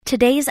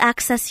Today's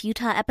Access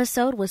Utah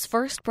episode was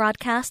first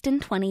broadcast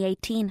in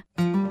 2018.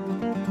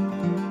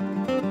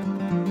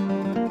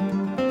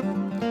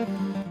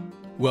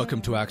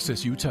 Welcome to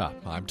Access Utah.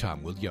 I'm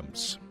Tom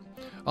Williams.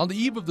 On the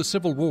eve of the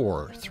Civil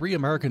War, 3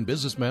 American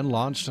businessmen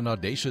launched an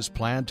audacious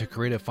plan to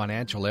create a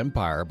financial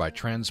empire by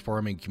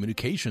transforming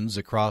communications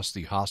across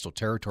the hostile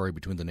territory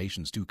between the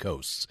nation's 2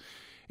 coasts.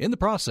 In the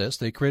process,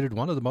 they created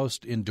one of the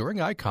most enduring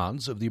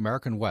icons of the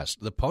American West,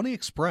 the Pony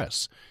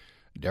Express.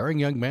 Daring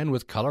young men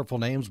with colorful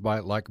names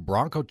like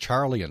Bronco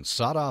Charlie and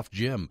Sawed-Off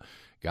Jim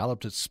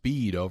galloped at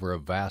speed over a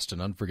vast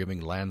and unforgiving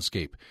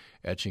landscape,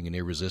 etching an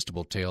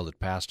irresistible tale that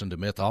passed into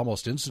myth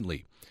almost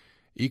instantly.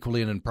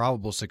 Equally an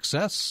improbable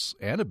success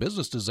and a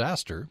business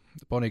disaster,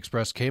 the Pony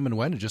Express came and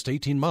went in just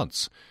 18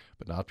 months,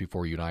 but not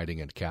before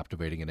uniting and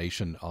captivating a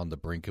nation on the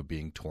brink of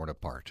being torn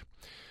apart.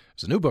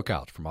 There's a new book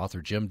out from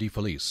author Jim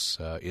DeFelice.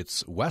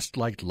 It's West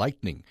Like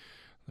Lightning,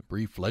 the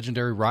brief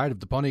legendary ride of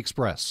the Pony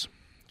Express.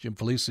 Jim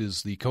Felice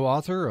is the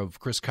co-author of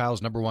Chris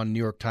Kyle's #1 New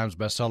York Times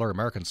bestseller,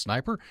 American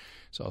Sniper.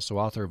 He's also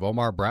author of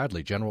Omar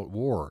Bradley, General at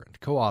War, and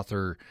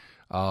co-author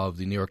of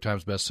the New York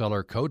Times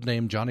bestseller,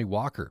 Codename Johnny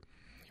Walker.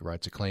 He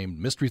writes acclaimed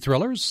mystery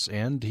thrillers,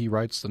 and he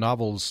writes the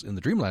novels in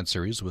the Dreamland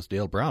series with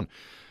Dale Brown.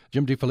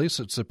 Jim DeFelice,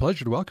 it's a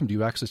pleasure to welcome you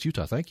to Access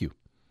Utah. Thank you.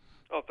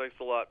 Oh, thanks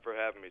a lot for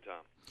having me,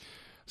 Tom.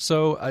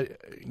 So, I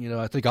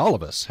think all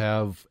of us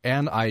have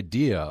an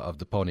idea of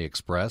the Pony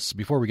Express.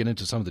 Before we get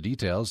into some of the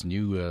details, and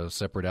you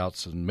separate out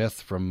some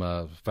myth from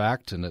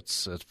fact, and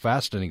it's a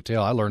fascinating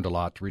tale. I learned a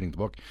lot reading the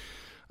book.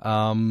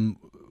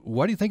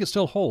 Why do you think it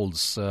still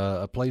holds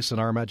a place in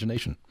our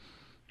imagination?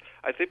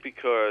 I think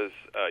because,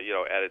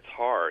 at its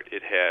heart,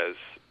 it has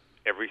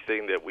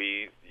everything that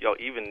we,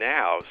 even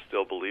now,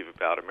 still believe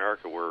about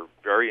America. We're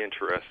very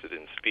interested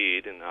in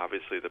speed, and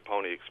obviously the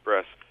Pony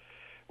Express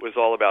was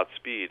all about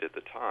speed at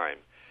the time.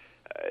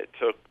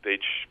 They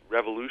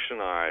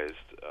revolutionized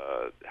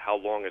how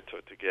long it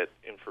took to get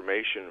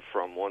information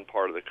from one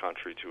part of the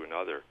country to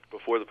another.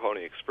 Before the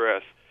Pony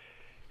Express,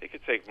 it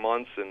could take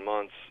months and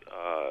months,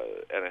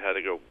 and it had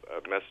to go.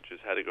 Messages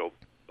had to go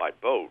by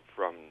boat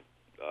from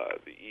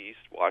the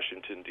east,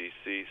 Washington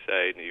D.C.,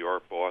 say New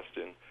York,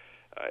 Boston,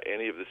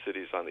 any of the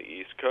cities on the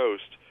East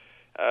Coast.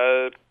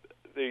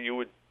 You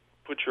would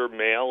put your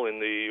mail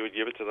you would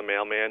give it to the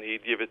mailman.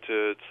 He'd give it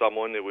to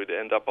someone. It would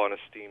end up on a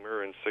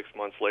steamer, and 6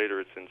 months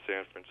later, it's in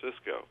San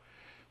Francisco.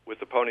 With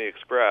the Pony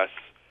Express,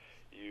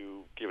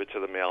 you give it to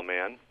the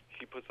mailman.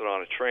 He puts it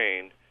on a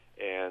train,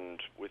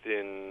 and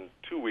within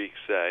 2 weeks,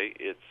 say,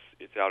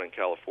 it's out in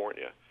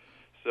California.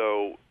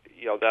 So,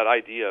 that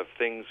idea of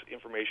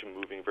information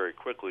moving very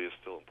quickly is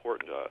still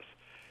important to us.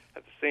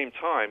 At the same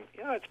time,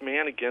 it's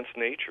man against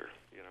nature.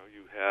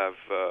 You have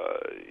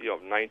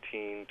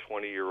 19,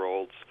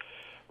 20-year-olds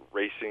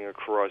racing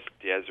across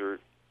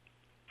desert,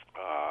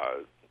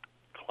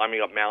 climbing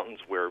up mountains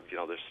where,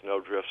 there's snow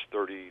drifts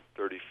 30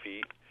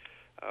 feet.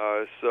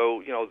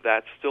 So,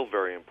 that's still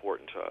very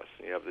important to us.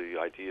 You have the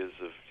ideas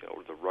of,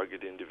 the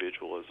rugged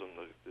individualism,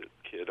 the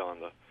kid on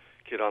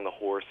the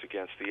horse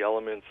against the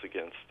elements,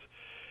 against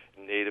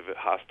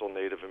hostile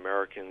Native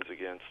Americans,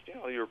 against,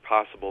 your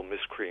possible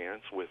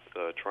miscreants with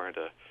trying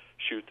to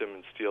shoot them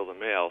and steal the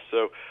mail.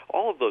 So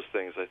all of those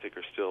things, I think,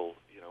 are still,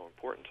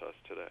 important to us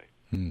today.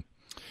 Hmm.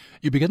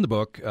 You begin the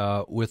book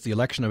with the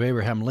election of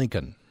Abraham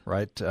Lincoln,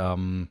 right?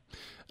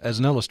 As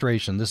an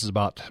illustration, this is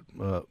about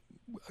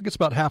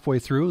halfway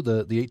through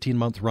the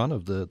 18-month run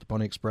of the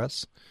Pony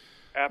Express.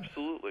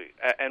 Absolutely.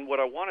 And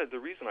the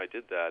reason I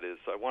did that is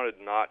I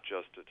wanted not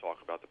just to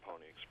talk about the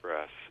Pony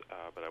Express,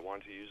 but I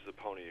wanted to use the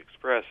Pony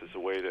Express as a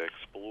way to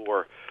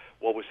explore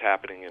what was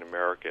happening in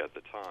America at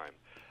the time.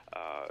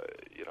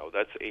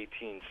 That's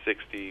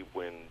 1860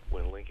 when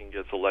Lincoln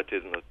gets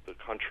elected, and the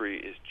country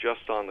is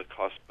just on the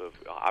cusp of,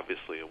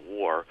 obviously, a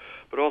war,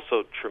 but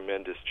also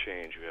tremendous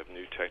change. You have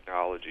new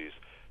technologies,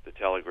 the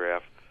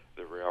telegraph,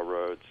 the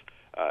railroads,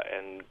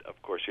 and,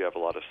 of course, you have a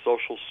lot of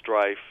social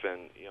strife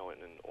and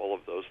all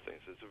of those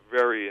things. It's a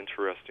very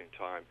interesting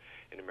time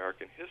in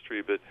American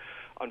history, but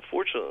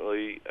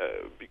unfortunately,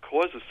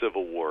 because the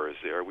Civil War is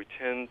there,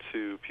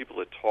 people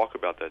that talk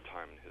about that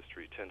time in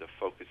history tend to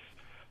focus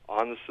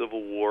on the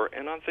Civil War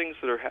and on things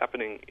that are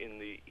happening in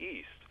the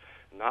East,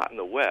 not in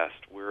the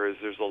West, whereas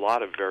there's a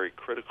lot of very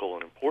critical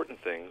and important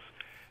things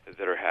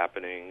that are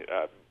happening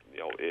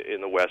in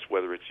the West,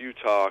 whether it's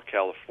Utah,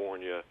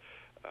 California,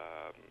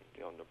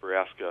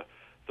 Nebraska.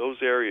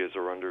 Those areas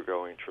are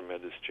undergoing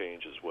tremendous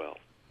change as well.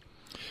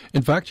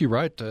 In fact, you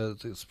write,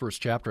 this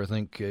first chapter, I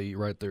think, you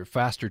write there are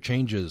faster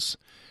changes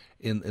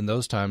in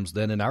those times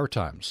than in our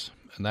times.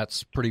 And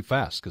that's pretty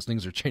fast because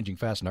things are changing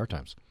fast in our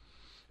times.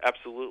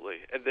 Absolutely.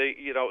 And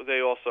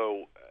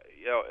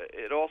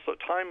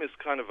time is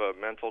kind of a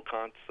mental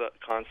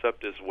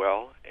concept as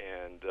well.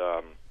 And,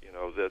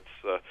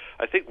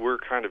 I think we're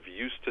kind of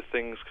used to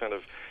things kind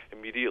of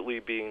immediately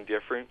being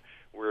different.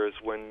 Whereas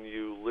when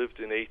you lived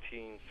in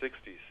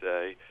 1860,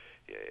 say,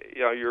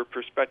 your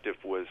perspective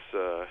was,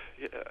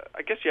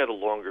 I guess you had a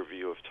longer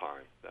view of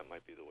time. That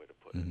might be the way to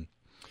put it. Mm-hmm.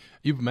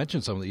 You've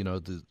mentioned some of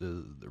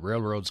the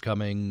railroads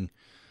coming,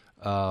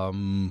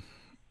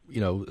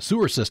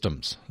 sewer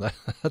systems.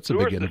 That's a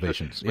big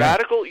innovation. Yeah.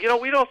 Radical.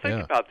 We don't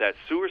think about that.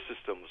 Sewer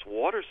systems,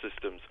 water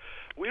systems.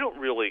 We don't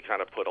really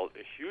kind of put a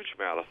huge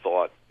amount of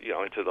thought,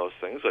 into those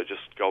things. I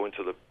just go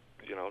into the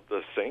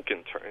sink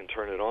and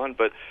turn it on.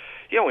 But,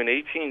 in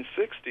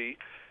 1860,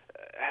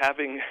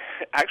 having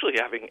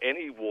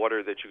any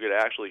water that you could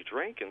actually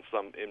drink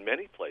in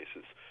many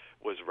places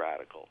was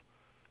radical.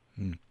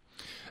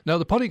 Now,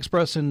 the Pony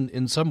Express,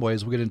 in some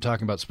ways, we'll get into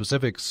talking about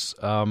specifics.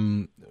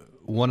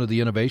 One of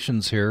the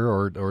innovations here,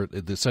 or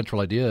the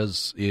central idea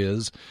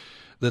is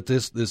that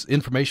this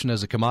information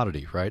is a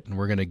commodity, right? And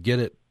we're going to get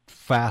it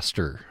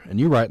faster. And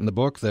you write in the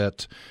book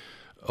that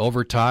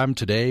over time,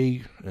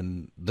 today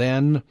and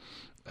then,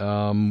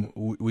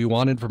 we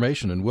want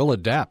information, and we'll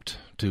adapt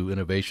to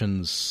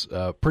innovations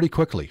pretty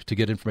quickly to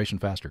get information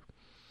faster.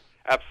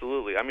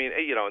 Absolutely. I mean,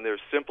 and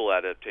there's simple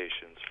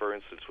adaptations. For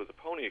instance, with the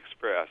Pony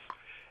Express,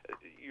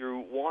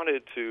 you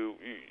wanted to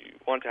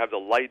have the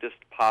lightest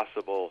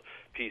possible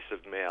piece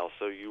of mail,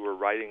 so you were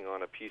writing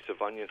on a piece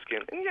of onion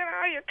skin, and you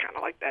kind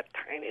of like that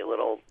tiny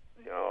little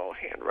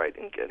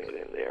handwriting getting it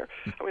in there.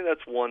 I mean,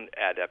 that's one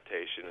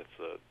adaptation. It's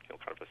a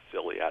kind of a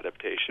silly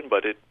adaptation,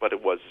 but it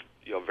was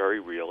very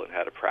real and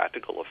had a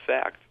practical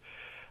effect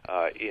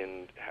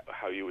in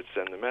how you would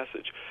send the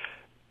message.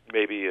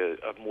 Maybe a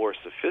more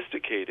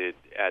sophisticated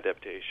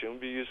adaptation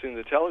would be using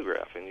the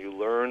telegraph, and you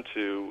learn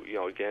to,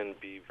 again,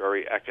 be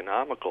very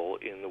economical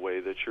in the way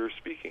that you're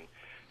speaking.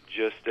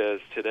 Just as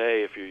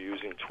today, if you're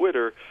using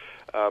Twitter,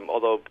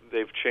 although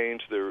they've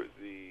changed the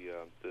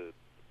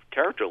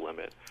character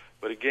limit,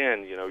 but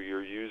again,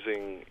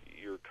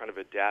 you're kind of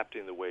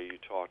adapting the way you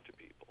talk to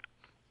people.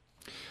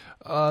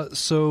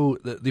 So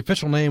the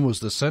official name was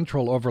the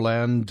Central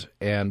Overland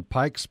and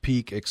Pikes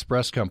Peak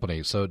Express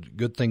Company. So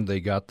good thing they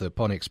got the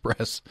Pony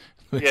Express.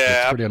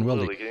 Yeah, pretty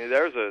absolutely. Unwieldy.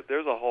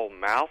 There's a whole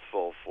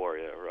mouthful for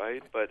you,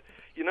 right? But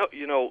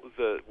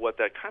what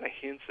that kind of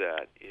hints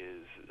at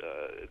is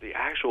the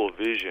actual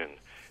vision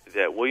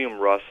that William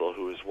Russell,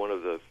 who is one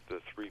of the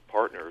three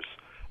partners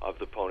of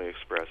the Pony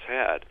Express,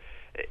 had.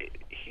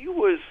 He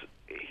was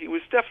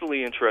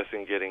definitely interested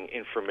in getting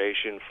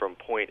information from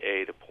point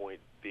A to point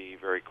B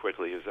very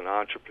quickly. He's an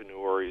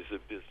entrepreneur, he's a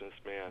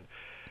businessman.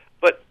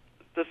 But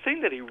the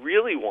thing that he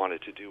really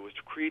wanted to do was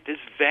to create this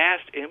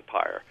vast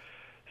empire.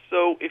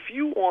 So if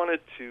you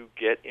wanted to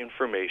get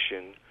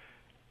information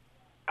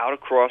out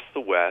across the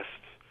West,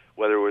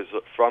 whether it was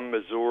from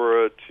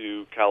Missouri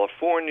to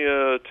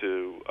California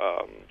to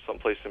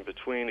someplace in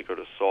between, to go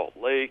to Salt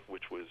Lake,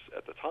 which was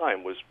at the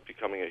time was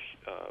becoming a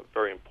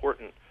very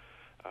important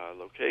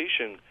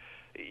location,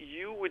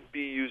 you would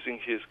be using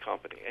his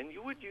company. And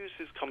you would use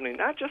his company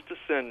not just to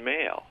send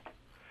mail,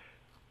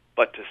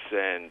 but to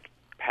send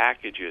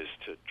packages,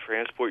 to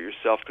transport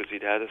yourself, because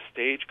he'd had a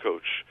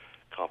stagecoach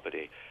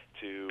company,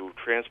 to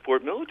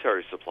transport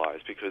military supplies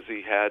because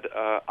he had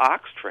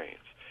ox trains.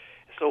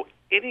 So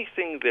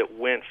anything that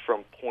went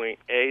from point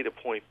A to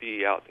point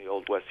B out in the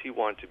Old West, he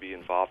wanted to be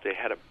involved. They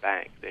had a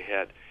bank, they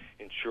had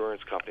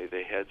insurance company,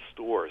 they had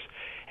stores,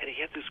 and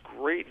he had this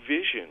great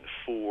vision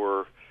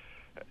for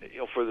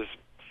this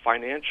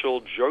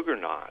financial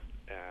juggernaut,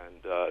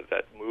 and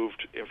that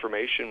moved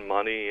information,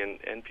 money,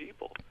 and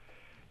people.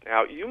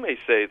 Now, you may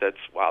say that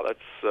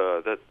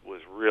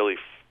was really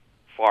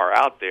far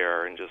out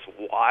there and just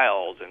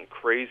wild and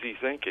crazy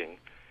thinking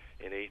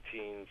in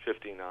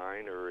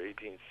 1859 or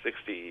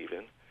 1860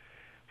 even.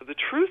 But the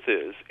truth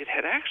is, it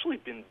had actually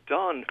been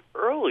done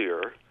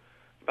earlier,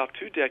 about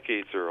 2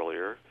 decades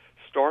earlier,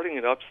 starting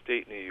in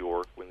upstate New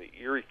York when the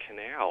Erie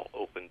Canal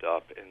opened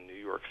up and New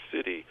York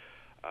City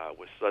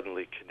was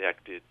suddenly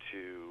connected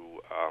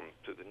to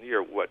the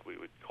near, what we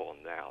would call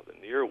now the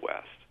near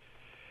West.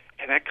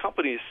 And that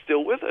company is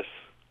still with us.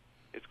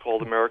 It's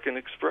called American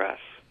Express.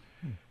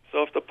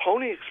 So if the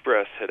Pony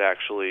Express had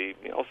actually,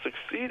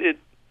 succeeded,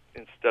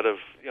 instead of,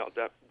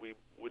 that we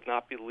would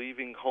not be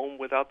leaving home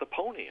without the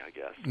pony, I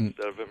guess,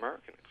 instead of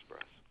American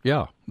Express.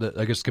 Yeah,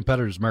 I guess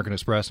competitors American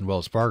Express and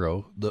Wells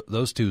Fargo,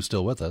 those two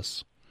still with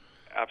us.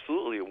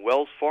 Absolutely.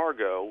 Wells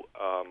Fargo,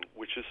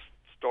 which is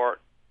started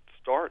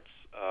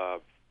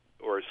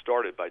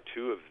by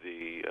two of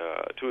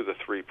the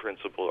three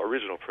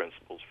original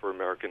principles for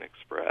American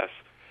Express.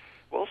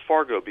 Wells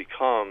Fargo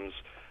becomes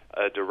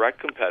a direct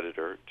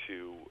competitor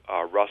to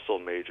Russell,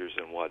 Majors,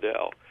 and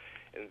Waddell,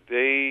 and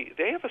they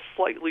have a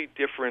slightly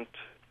different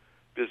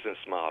business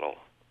model.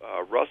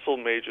 Russell,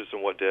 Majors,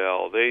 and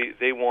Waddell,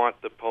 they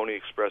want the Pony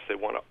Express. They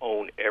want to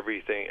own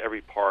everything,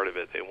 every part of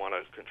it. They want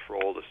to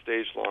control the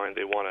stage line.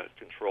 They want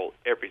to control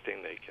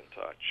everything they can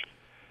touch.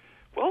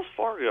 Wells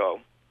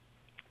Fargo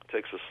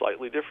takes a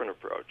slightly different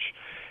approach.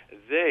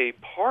 They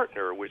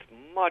partner with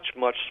much,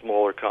 much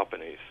smaller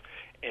companies,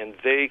 and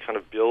they kind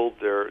of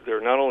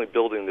they're not only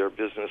building their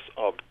business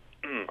up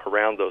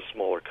around those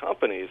smaller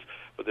companies,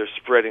 but they're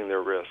spreading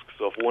their risk.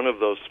 So if one of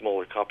those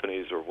smaller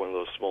companies or one of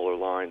those smaller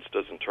lines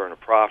doesn't turn a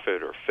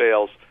profit or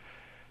fails,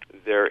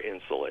 they're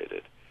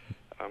insulated.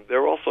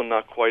 They're also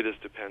not quite as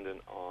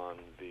dependent on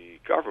the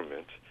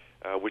government.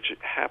 which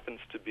happens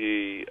to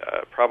be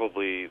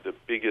probably the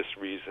biggest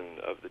reason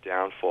of the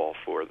downfall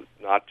for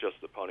not just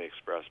the Pony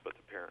Express, but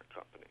the parent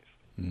companies.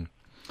 Mm.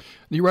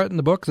 You write in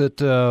the book that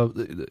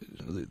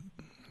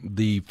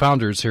the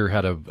founders here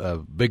had a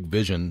big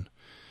vision,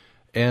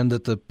 and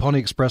that the Pony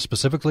Express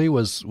specifically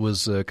was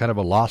kind of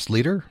a lost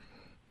leader?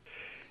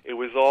 It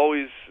was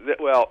always,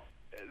 well,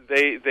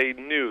 they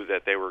knew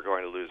that they were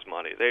going to lose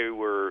money. They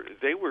were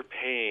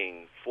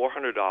paying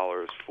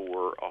 $400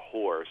 for a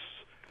horse.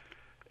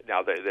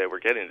 Now, they were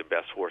getting the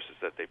best horses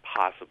that they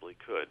possibly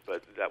could,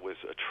 but that was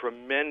a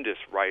tremendous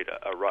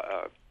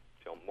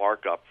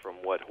markup from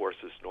what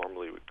horses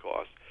normally would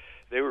cost.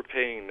 They were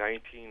paying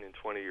 19 and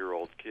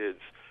 20-year-old kids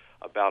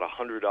about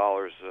 $100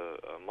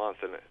 a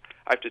month, and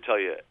I have to tell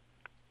you,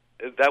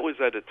 that was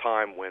at a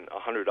time when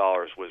 $100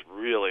 was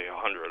really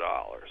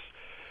 $100.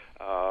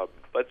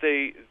 But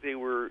they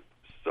were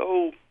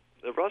so,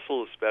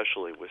 Russell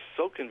especially, was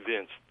so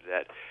convinced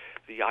that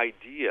the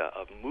idea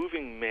of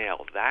moving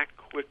mail that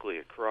quickly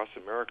across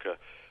America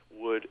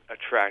would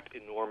attract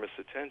enormous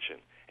attention.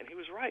 And he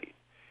was right.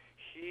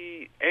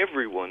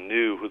 Everyone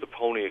knew who the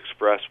Pony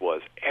Express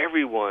was.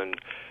 Everyone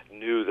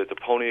knew that the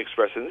Pony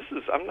Express, and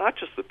I'm not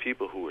just the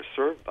people who were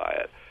served by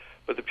it,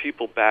 but the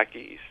people back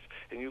east.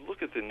 And you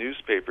look at the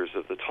newspapers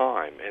of the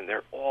time, and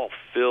they're all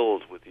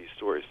filled with these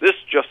stories. This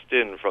just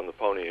in from the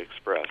Pony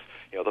Express.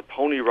 The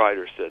Pony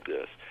Rider said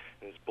this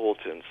in his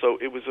bulletin. So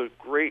it was a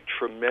great,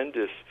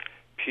 tremendous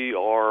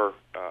PR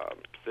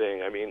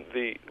thing. I mean,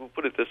 we'll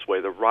put it this way: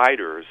 the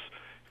riders,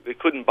 they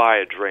couldn't buy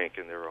a drink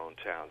in their own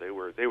town. They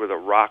were the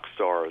rock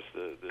stars,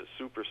 the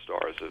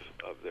superstars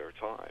of their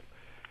time.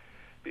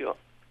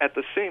 At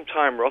the same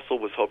time, Russell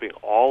was hoping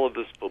all of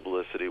this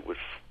publicity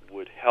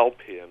would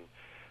help him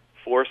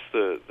force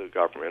the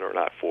government, or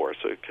not force,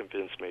 so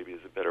convince maybe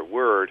is a better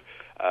word,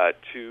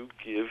 to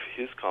give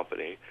his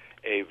company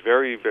a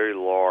very, very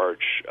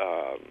large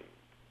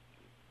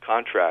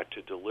contract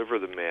to deliver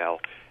the mail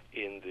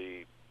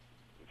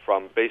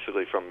from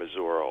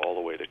Missouri all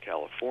the way to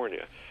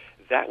California.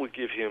 That would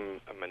give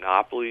him a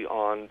monopoly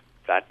on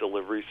that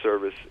delivery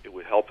service. It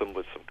would help him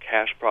with some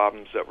cash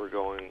problems that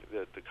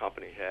the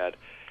company had.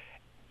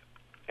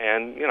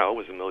 And, it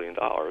was $1 million,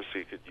 so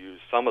he could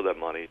use some of that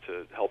money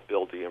to help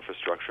build the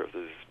infrastructure of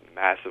these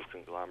massive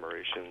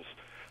conglomerations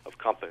of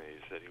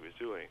companies that he was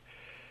doing.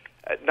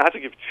 Not to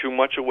give too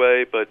much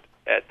away, but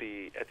at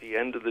the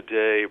end of the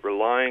day,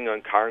 relying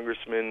on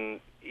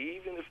congressmen,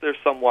 even if they're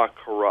somewhat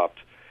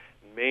corrupt,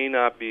 may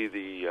not be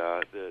the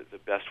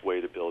best way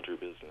to build your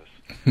business.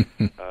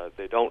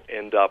 They don't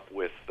end up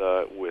with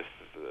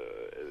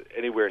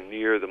anywhere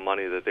near the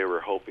money that they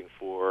were hoping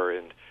for,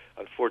 and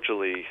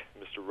unfortunately,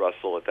 Mr.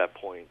 Russell at that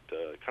point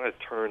kind of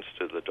turns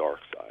to the dark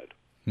side.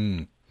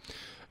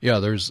 Yeah,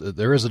 there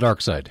is a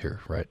dark side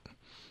here, right?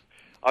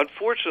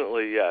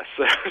 Unfortunately, yes.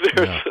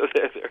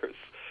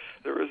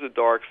 There is a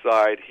dark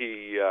side.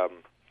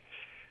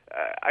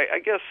 I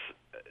guess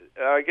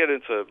I get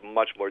into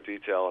much more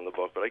detail in the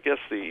book, but I guess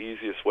the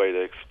easiest way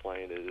to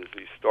explain it is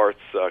he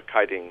starts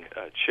kiting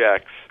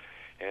checks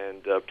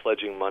and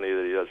pledging money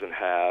that he doesn't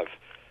have.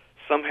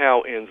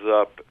 Somehow ends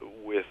up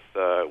with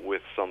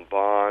some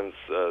bonds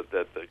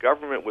that the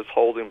government was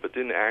holding but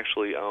didn't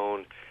actually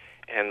own,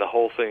 and the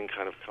whole thing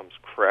kind of comes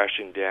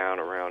crashing down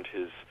around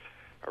his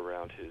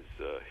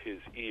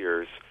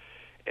ears.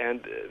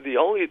 And the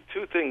only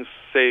two things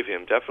save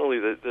him. Definitely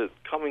the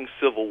coming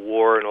Civil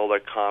War and all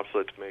that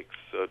conflict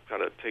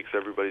kind of takes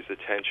everybody's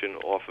attention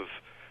off of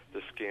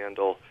the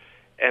scandal,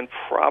 and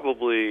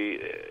probably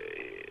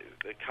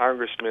the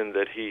congressman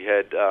that he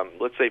had,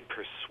 let's say,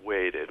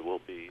 persuaded,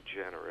 will be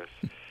generous,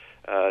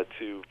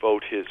 to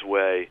vote his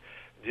way,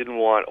 didn't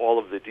want all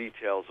of the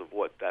details of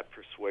what that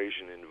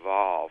persuasion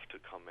involved to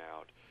come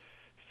out.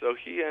 So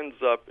he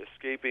ends up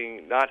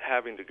escaping, not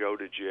having to go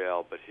to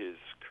jail, but his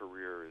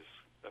career is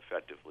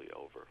effectively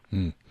over.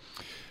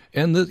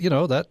 And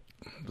that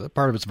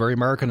part of it's very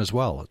American as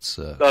well. It's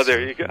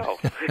there you go.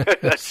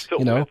 That's still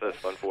with us,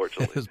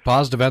 unfortunately. It's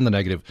positive and the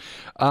negative.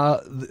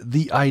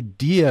 The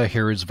idea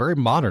here is very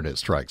modern. It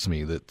strikes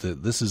me that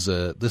this is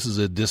a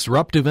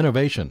disruptive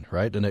innovation,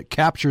 right? And it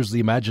captures the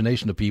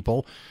imagination of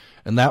people,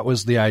 and that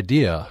was the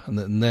idea.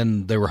 And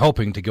then they were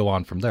hoping to go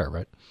on from there,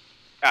 right?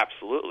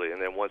 Absolutely. And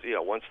then once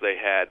they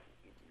had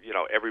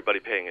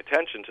everybody paying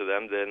attention to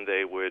them, then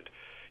they would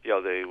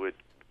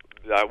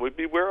that would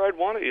be where I'd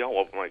want to.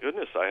 Oh my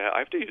goodness, I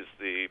have to use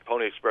the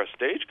Pony Express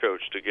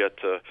stagecoach to get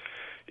to,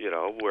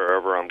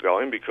 wherever I'm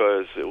going,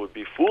 because it would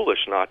be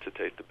foolish not to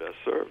take the best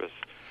service.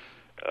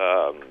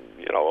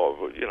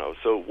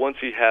 So once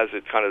he has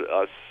it kind of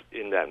us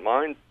in that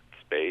mind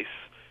space,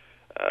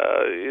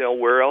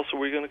 where else are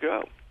we going to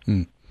go?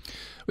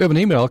 We have an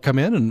email come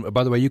in, and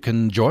by the way, you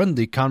can join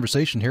the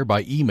conversation here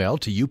by email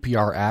to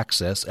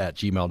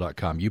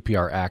upraccess@gmail.com,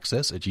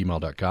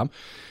 upraccess@gmail.com.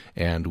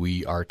 And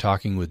we are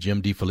talking with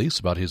Jim DeFelice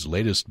about his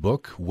latest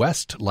book,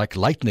 West Like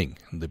Lightning,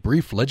 the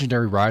brief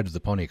legendary ride of the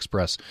Pony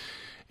Express.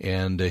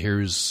 And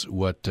here's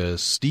what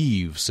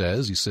Steve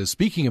says. He says,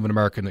 speaking of an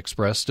American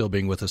Express still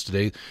being with us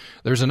today,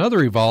 there's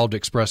another evolved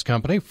express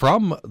company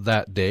from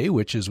that day,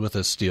 which is with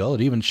us still. It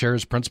even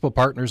shares principal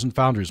partners and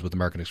founders with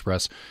American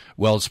Express,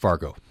 Wells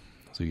Fargo.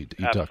 So he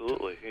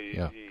Absolutely.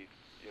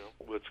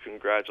 Let's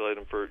congratulate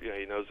him for,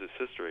 he knows his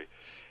history.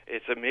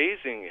 It's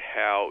amazing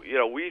how,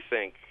 we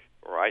think,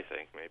 or I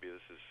think, maybe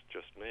this is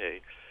just me,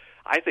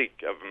 I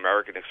think of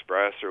American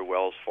Express or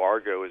Wells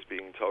Fargo as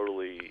being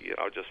totally,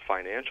 just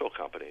financial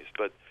companies.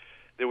 But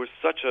there was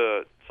such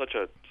a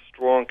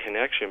strong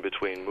connection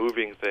between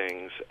moving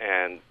things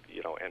and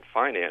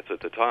finance at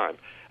the time.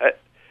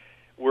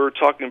 We're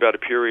talking about a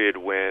period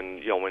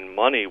when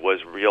money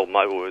was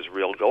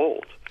real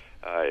gold.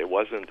 It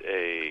wasn't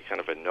a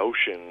kind of a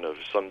notion of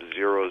some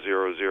 0,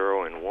 0,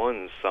 0 and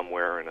ones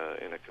somewhere in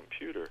a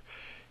computer.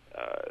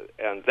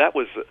 And that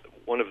was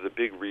one of the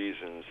big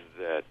reasons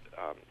that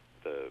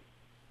the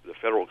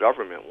federal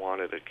government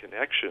wanted a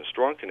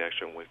strong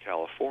connection with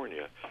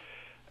California.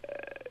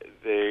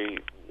 They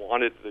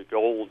wanted the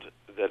gold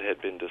that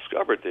had been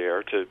discovered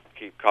there to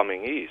keep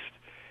coming east,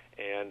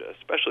 and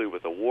especially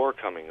with the war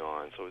coming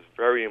on. So it's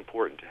very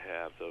important to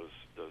have those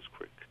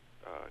quick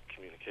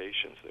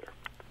communications there.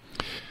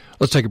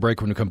 Let's take a break.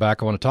 When we come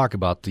back, I want to talk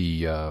about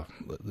the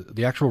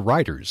actual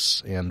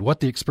riders and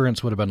what the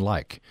experience would have been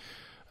like.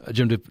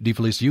 Jim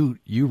DeFelice,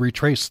 you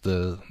retraced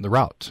the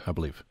route, I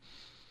believe.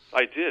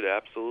 I did,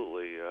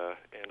 absolutely,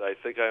 and I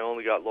think I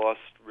only got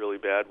lost really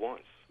bad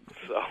once.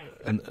 So,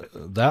 and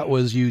that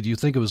was you. Do you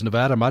think it was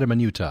Nevada? It might have been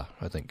Utah,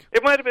 I think.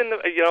 It might have been.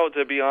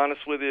 To be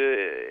honest with you,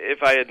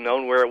 if I had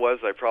known where it was,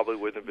 I probably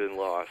wouldn't have been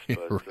lost.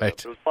 But right.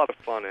 It was a lot of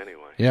fun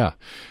anyway. Yeah,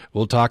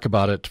 we'll talk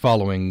about it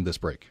following this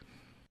break.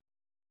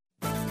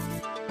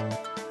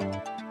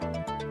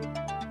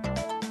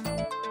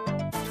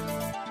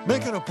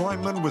 Make an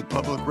appointment with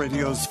Public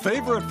Radio's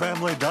favorite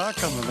family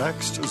doc on the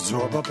next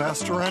Zorba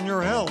Pastor on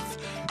Your Health.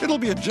 It'll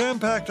be a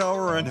jam-packed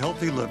hour on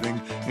healthy living,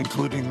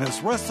 including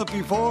this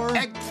recipe for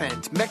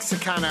eggplant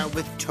Mexicana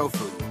with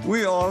tofu.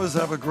 We always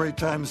have a great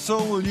time,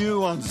 so will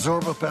you, on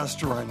Zorba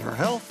Pastor on Your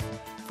Health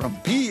from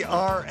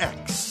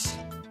PRX.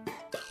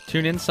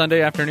 Tune in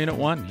Sunday afternoon at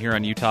 1 here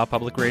on Utah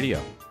Public Radio.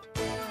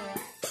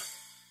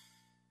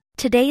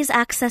 Today's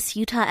Access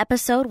Utah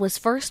episode was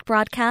first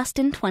broadcast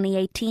in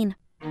 2018.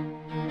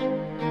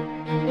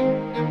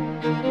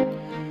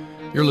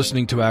 You're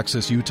listening to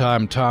Access Utah.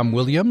 I'm Tom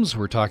Williams.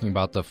 We're talking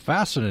about the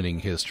fascinating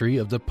history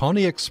of the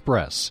Pony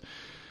Express.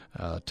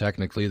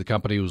 Technically, the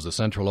company was the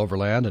Central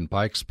Overland and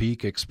Pikes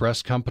Peak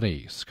Express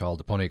Company. It's called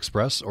the Pony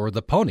Express, or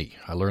the Pony.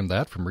 I learned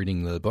that from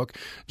reading the book.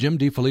 Jim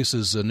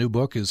DeFelice's new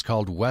book is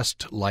called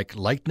West Like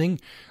Lightning,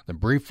 The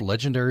Brief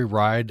Legendary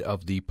Ride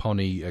of the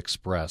Pony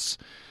Express.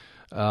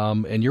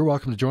 And you're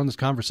welcome to join this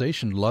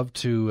conversation. Love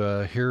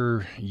to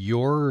hear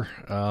your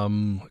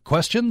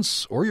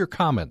questions or your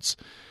comments.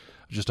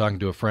 Just talking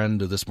to a friend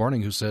this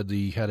morning who said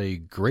he had a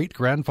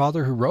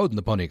great-grandfather who rode in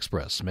the Pony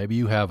Express. Maybe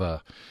you have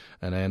an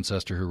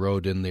ancestor who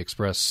rode in the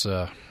Express.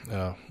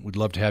 We'd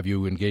love to have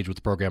you engage with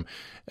the program.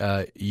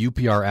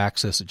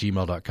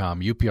 upraccess@gmail.com,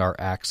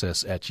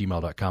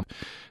 upraccess@gmail.com.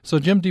 So,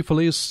 Jim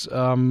DeFelice,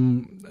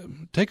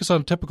 take us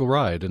on a typical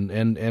ride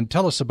and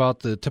tell us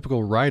about the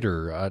typical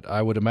rider.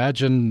 I would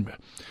imagine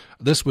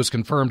this was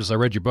confirmed as I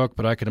read your book,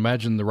 but I can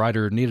imagine the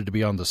rider needed to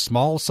be on the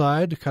small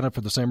side, kind of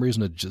for the same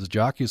reason the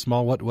jockey is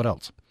small. What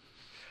else?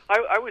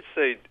 I would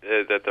say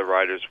that the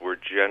riders were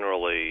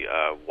generally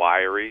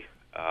wiry,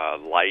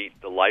 light.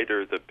 The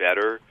lighter, the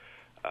better.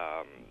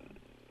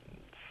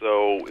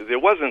 So there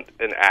wasn't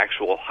an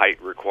actual height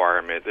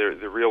requirement.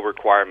 The real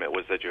requirement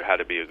was that you had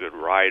to be a good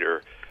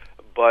rider.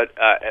 But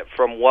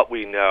from what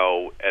we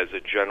know, as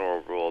a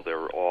general rule, they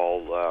were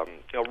all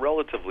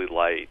relatively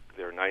light.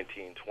 They're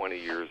 19, 20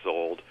 years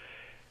old.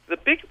 The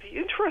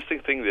interesting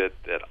thing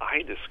that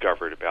I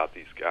discovered about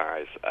these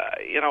guys,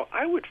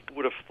 I would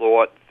have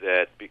thought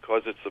that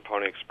because it's the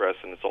Pony Express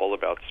and it's all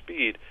about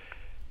speed,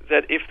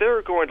 that if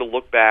they're going to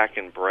look back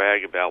and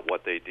brag about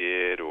what they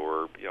did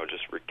or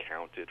just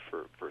recount it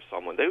for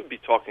someone, they would be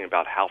talking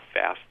about how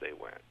fast they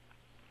went.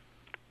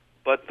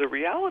 But the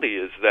reality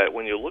is that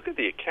when you look at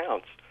the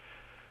accounts,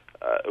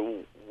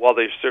 while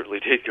they certainly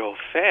did go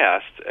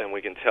fast, and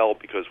we can tell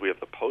because we have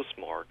the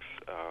postmarks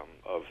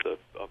of the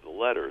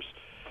letters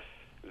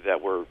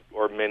that were,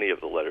 or many of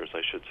the letters,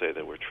 I should say,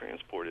 that were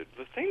transported.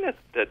 The thing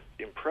that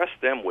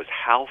impressed them was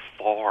how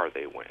far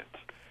they went.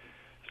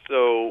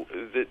 So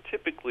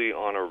typically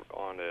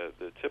on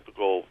the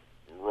typical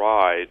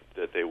ride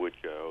that they would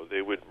go,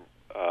 they would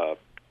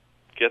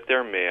get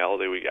their mail.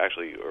 They would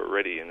actually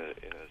already in a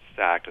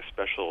sack, a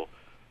special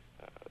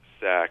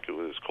sack. It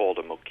was called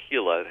a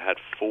mochila. It had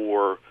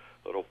 4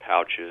 little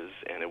pouches,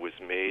 and it was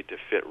made to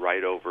fit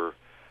right over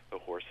the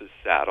horse's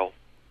saddle.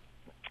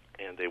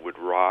 And they would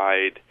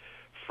ride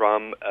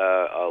from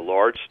a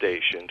large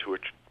station to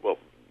what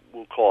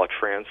we'll call a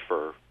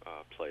transfer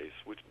place,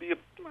 which would be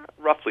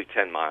roughly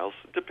 10 miles.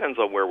 It depends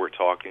on where we're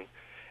talking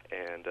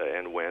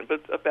and when,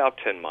 but about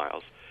 10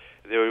 miles.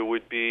 There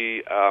would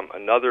be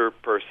another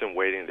person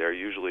waiting there,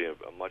 usually a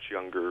much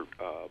younger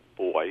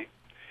boy,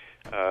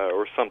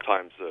 or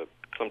sometimes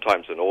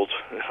an old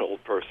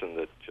person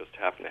that just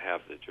happened to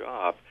have the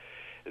job.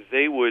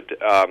 They would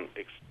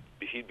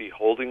he'd be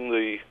holding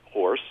the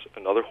horse,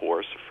 another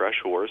horse, a fresh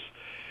horse.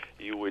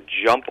 You would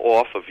jump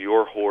off of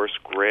your horse,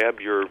 grab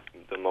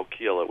the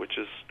mochila, which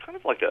is kind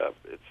of like a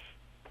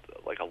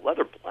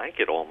leather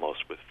blanket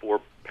almost with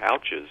 4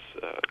 pouches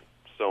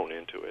sewn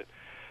into it.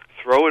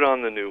 Throw it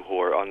on the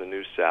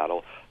new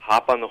saddle,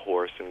 hop on the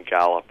horse, and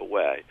gallop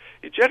away.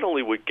 You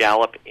generally would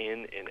gallop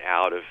in and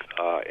out of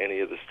any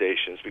of the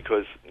stations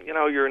because,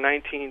 you're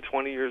 19,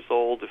 20 years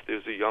old. If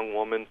there's a young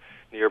woman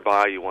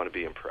nearby, you want to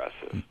be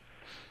impressive.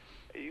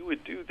 You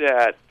would do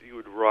that. You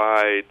would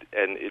ride,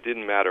 and it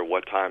didn't matter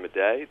what time of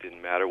day. It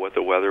didn't matter what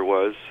the weather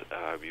was.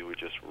 You would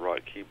just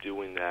keep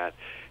doing that.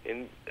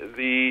 And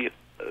the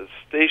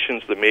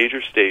stations, the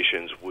major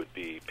stations, would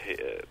be,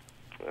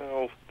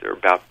 they're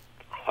about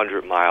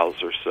 100 miles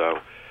or so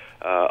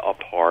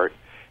apart.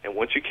 And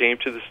once you came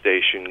to the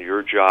station,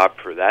 your job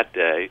for that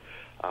day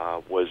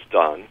was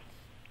done.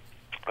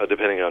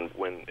 Depending on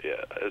when,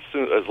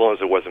 as long as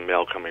there wasn't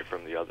mail coming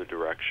from the other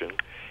direction,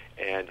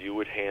 and you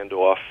would hand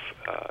off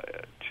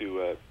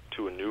to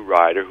a new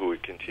rider who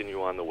would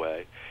continue on the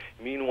way.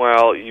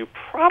 Meanwhile, you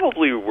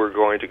probably were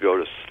going to go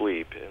to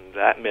sleep, and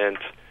that meant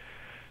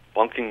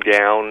bunking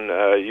down,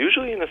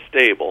 usually in a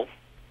stable,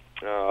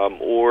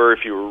 or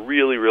if you were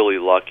really, really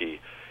lucky,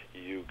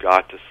 you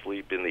got to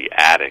sleep in the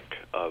attic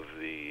of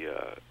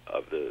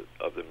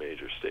the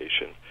major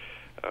station.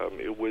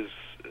 It was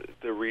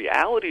the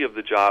reality of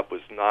the job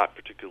was not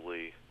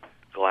particularly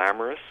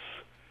glamorous,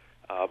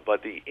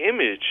 but the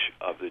image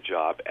of the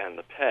job and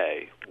the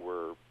pay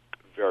were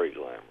very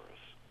glamorous.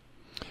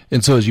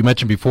 And so, as you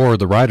mentioned before,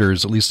 the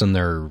riders, at least in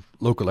their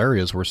local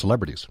areas, were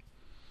celebrities.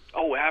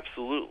 Oh,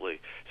 absolutely.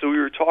 So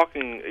you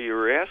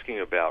were asking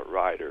about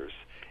riders,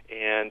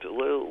 and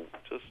we'll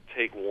just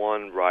take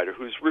one rider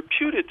who's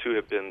reputed to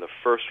have been the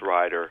first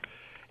rider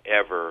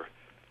ever.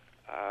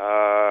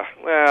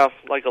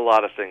 Like a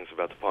lot of things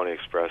about the Pony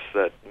Express,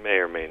 that may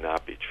or may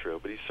not be true,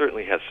 but he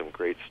certainly has some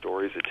great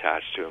stories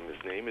attached to him.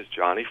 His name is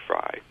Johnny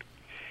Fry,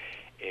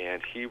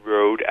 and he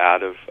rode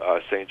out of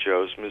St.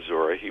 Joe's,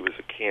 Missouri. He was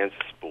a Kansas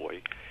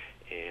boy,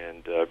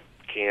 and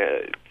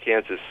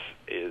Kansas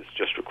is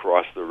just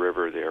across the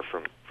river there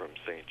from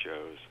St.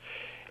 Joe's.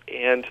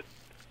 And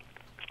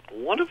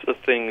one of the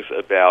things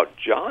about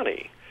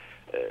Johnny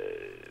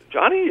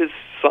is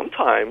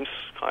sometimes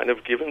kind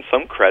of given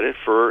some credit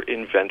for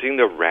inventing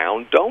the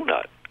round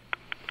donut.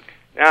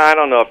 Now, I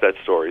don't know if that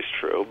story's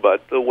true,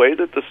 but the way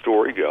that the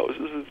story goes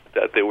is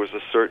that there was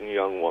a certain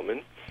young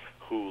woman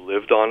who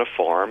lived on a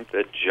farm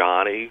that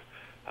Johnny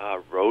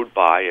rode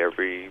by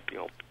every,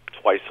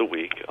 twice a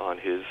week on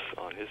his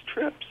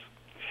trips.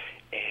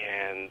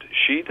 And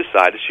she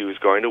decided she was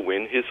going to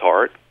win his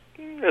heart,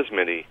 as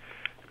many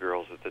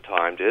girls at the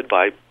time did,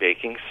 by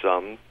baking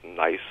some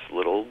nice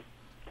little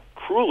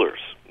crullers,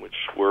 which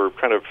were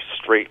kind of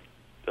straight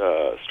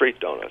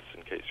donuts,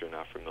 in case you're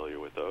not familiar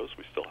with those.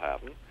 We still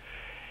have them.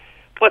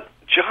 But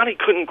Johnny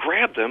couldn't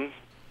grab them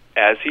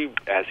as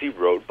he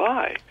rode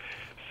by.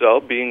 So,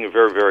 being a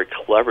very, very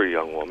clever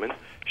young woman,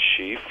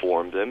 she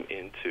formed them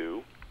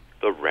into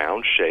the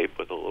round shape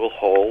with a little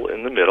hole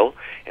in the middle,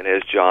 and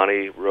as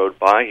Johnny rode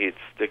by, he'd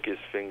stick his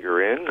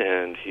finger in,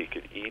 and he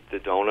could eat the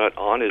donut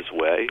on his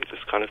way,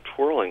 just kind of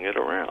twirling it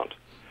around.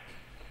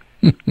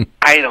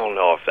 I don't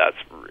know if that's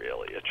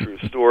really a true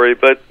story,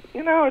 but,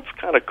 it's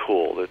kind of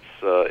cool.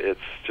 It's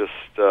just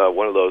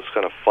one of those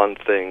kind of fun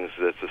things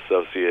that's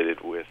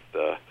associated with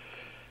the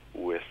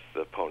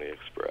Pony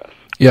Express.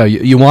 Yeah,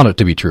 you want it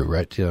to be true,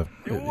 right? Yeah.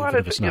 You want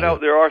it to,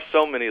 there are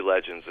so many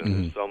legends and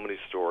there's so many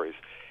stories.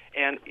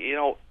 And,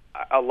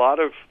 a lot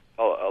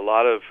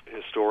of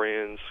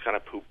historians kind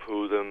of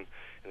poo-poo them,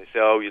 and they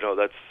say,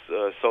 that's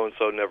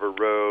so-and-so never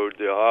rode.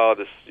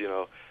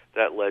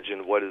 That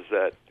legend, what is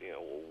that?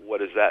 What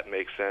does that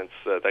make sense?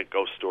 That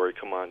ghost story,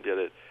 come on, get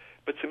it.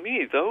 But to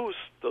me, those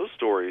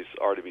stories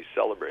are to be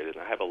celebrated,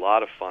 and I have a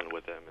lot of fun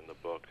with them in the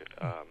book.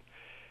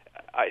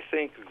 I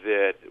think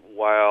that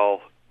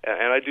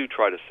and I do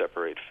try to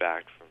separate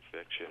fact from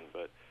fiction,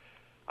 but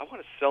I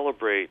want to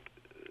celebrate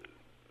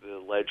the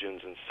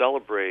legends and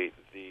celebrate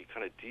the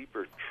kind of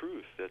deeper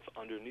truth that's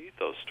underneath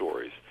those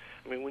stories.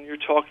 I mean, when you're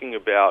talking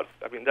about,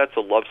 that's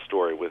a love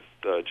story with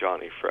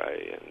Johnny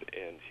Frey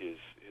and his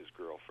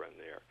girlfriend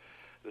there.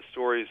 The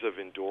stories of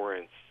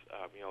endurance,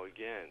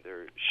 again,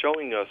 they're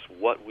showing us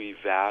what we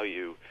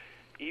value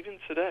even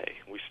today.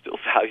 We still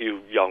value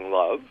young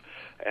love,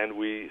 and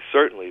we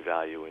certainly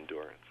value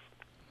endurance.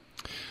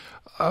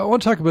 I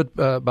want to talk a bit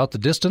about the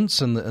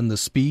distance and the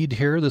speed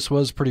here. This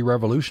was pretty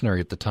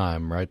revolutionary at the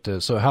time, right?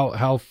 So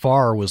how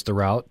far was the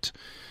route,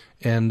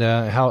 and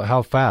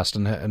how fast?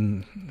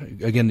 And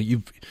again,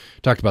 you've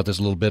talked about this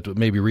a little bit, but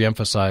maybe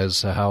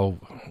reemphasize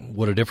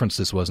what a difference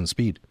this was in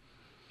speed.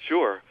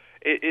 Sure.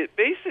 It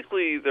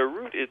basically, the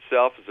route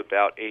itself is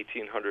about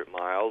 1,800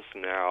 miles.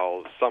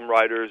 Now, some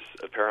riders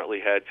apparently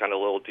had kind of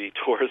little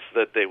detours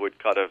that they would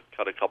cut a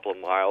couple of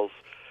miles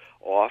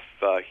off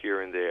here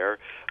and there,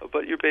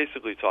 but you're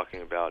basically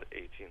talking about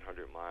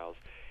 1,800 miles.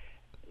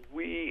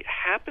 we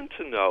happened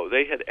to know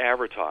they had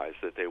advertised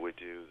that they would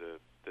do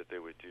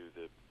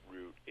the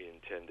route in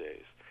 10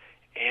 days,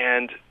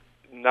 and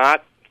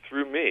not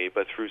through me,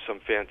 but through some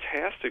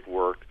fantastic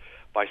work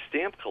by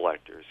stamp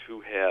collectors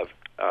who have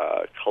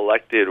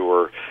collected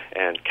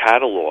and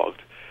cataloged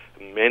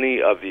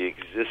many of the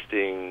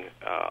existing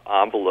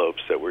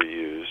envelopes that were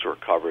used, or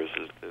covers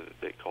as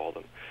they call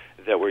them,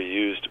 that were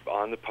used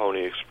on the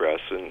Pony Express,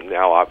 and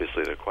now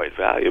obviously they're quite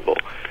valuable.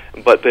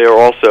 But there are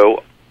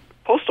also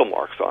postal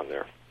marks on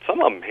there.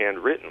 Some of them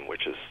handwritten,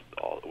 which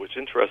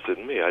interested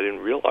me. I didn't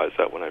realize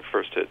that when I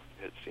first had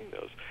seen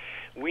those.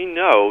 We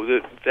know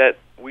that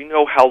we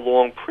know how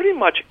long pretty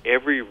much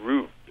every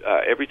route,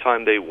 every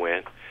time they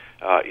went,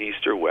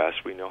 east or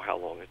west, we know how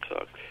long it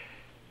took.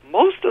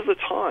 Most of the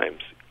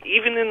times,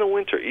 even in the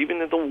winter,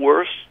 even in the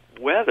worst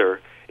weather,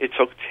 it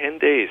took 10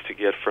 days to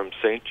get from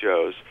St.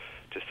 Joe's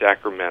to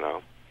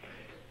Sacramento.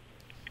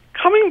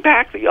 Coming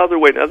back the other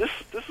way, now this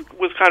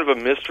was kind of a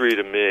mystery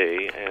to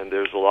me, and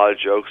there's a lot of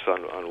jokes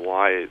on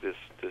why this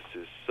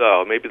is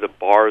so. Maybe the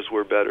bars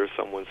were better,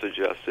 someone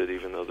suggested,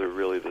 even though they're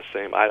really the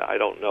same. I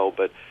don't know,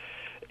 but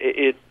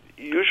it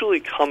usually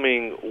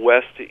coming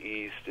west to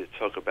east, it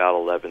took about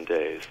 11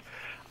 days.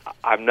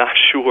 I'm not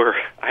sure.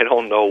 I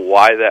don't know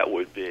why that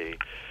would be.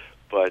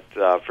 But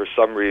for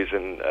some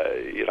reason,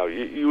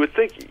 you would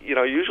think,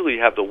 usually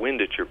you have the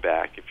wind at your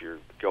back if you're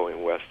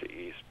going west to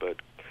east, but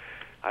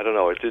I don't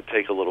know. It did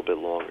take a little bit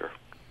longer.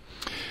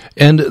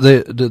 And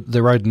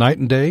they ride night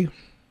and day?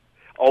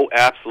 Oh,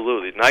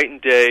 absolutely. Night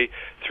and day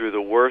through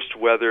the worst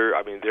weather.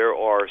 I mean, there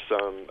are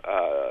some,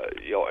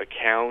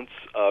 accounts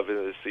of in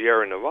the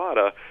Sierra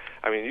Nevada.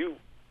 I mean, you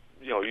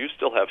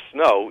still have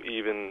snow.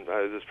 Even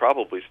there's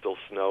probably still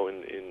snow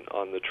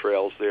on the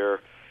trails there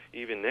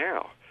even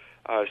now.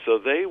 So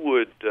they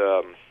would,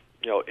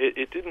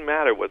 it didn't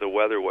matter what the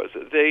weather was.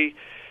 They,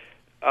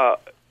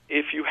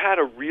 if you had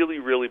a really,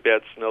 really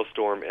bad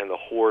snowstorm and the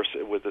horse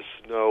with the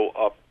snow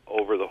up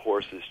over the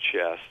horse's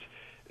chest,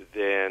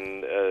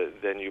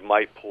 then you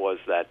might pause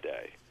that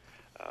day.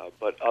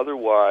 But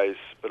otherwise,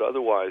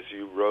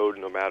 you rode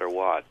no matter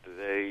what.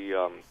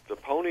 The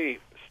Pony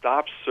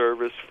stopped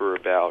service for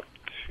about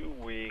 2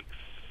 weeks.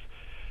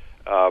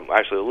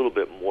 Actually, a little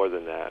bit more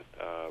than that,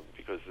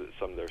 because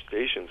some of their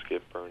stations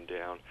get burned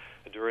down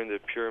during the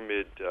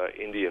Pyramid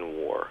Indian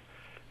War.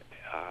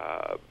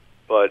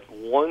 But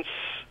once,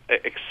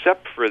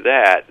 except for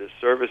that, the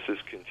service is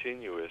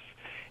continuous.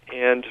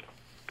 And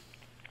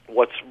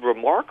what's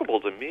remarkable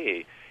to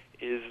me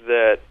is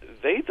that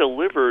they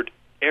delivered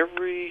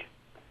every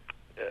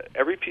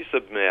piece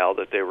of mail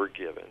that they were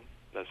given,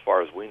 as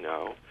far as we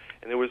know,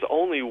 and there was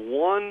only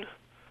one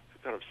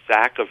kind of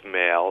sack of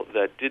mail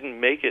that didn't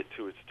make it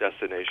to its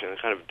destination and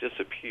kind of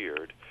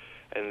disappeared.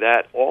 And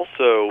that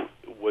also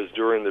was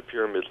during the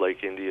Pyramid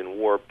Lake Indian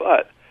War.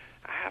 But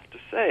I have to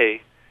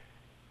say,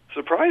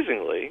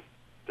 surprisingly,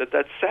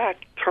 that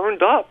sack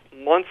turned up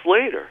months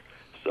later.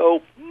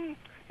 So,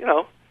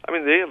 I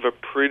mean, they have a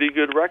pretty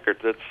good record.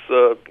 That's,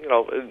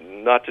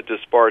 not to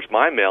disparage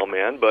my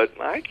mailman, but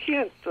I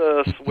can't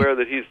swear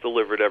that he's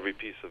delivered every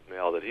piece of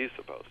mail that he's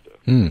supposed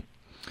to.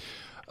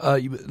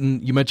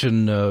 You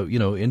mentioned,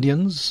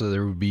 Indians.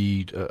 There would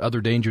be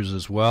other dangers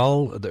as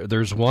well.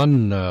 There's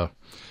one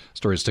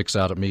story that sticks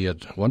out at me.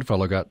 One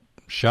fellow got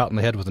shot in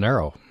the head with an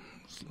arrow.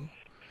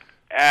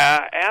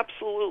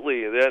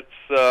 Absolutely.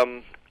 That's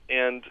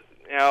and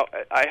now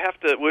I have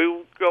to.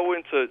 We'll go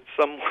into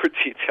some more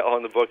detail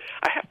in the book.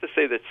 I have to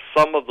say that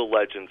some of the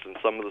legends and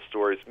some of the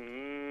stories,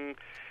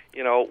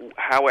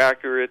 how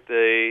accurate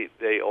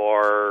they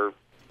are.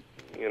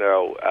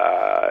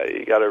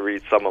 You got to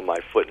read some of my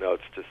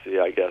footnotes to see,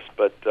 I guess.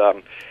 But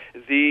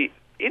the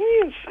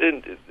Indians,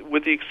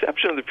 with the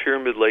exception of the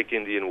Pyramid Lake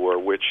Indian War,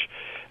 which,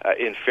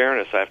 in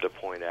fairness, I have to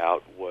point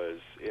out, was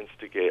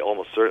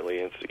almost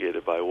certainly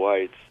instigated by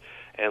whites,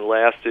 and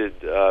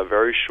lasted a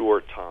very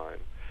short time.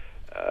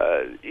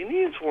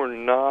 Indians were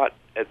not,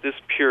 at this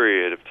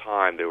period of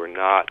time, they were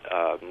not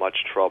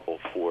much trouble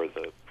for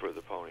the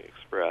Pony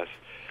Express.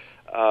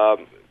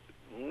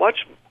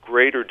 Much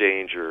greater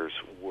dangers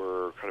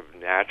were kind of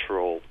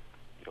natural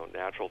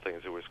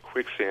things. There was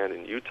quicksand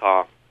in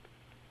Utah,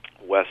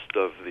 west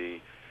of the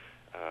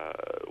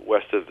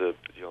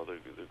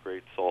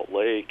Great Salt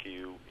Lake.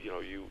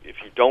 If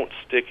you don't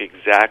stick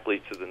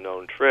exactly to the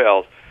known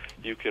trails,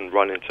 you can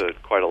run into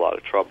quite a lot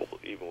of trouble,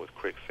 even with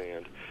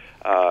quicksand.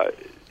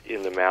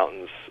 In the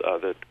mountains,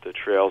 the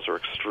trails are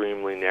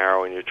extremely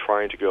narrow, and you're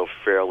trying to go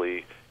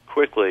fairly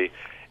quickly,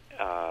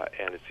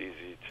 and it's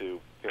easy to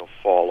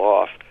fall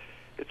off.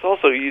 It's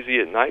also easy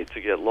at night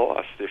to get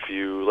lost if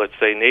you, let's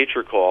say,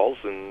 nature calls,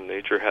 and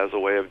nature has a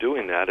way of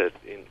doing that at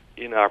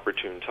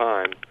inopportune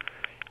time.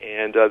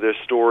 And there's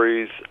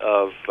stories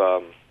of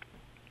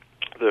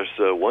there's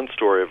one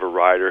story of a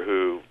rider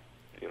who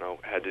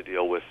had to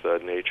deal with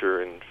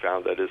nature and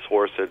found that his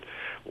horse had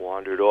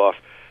wandered off.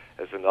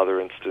 As another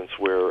instance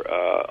where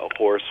a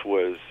horse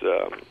was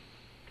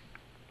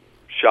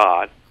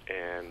shot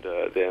and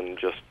then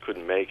just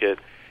couldn't make it,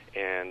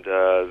 and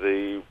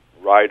the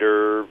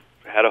rider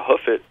had to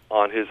hoof it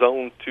on his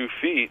own 2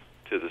 feet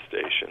to the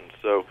station.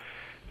 So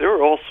there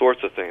were all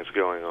sorts of things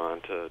going on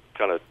to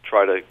kind of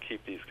try to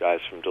keep these guys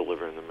from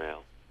delivering the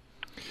mail.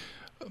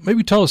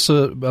 Maybe tell us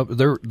about,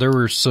 there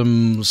were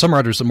some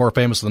writers that are more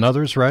famous than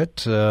others,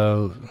 right?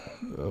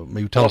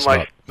 Maybe tell us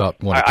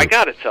about one. I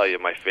got to tell you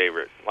my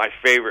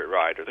favorite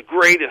writer, the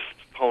greatest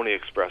Pony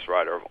Express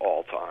writer of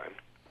all time,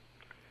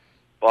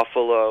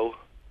 Buffalo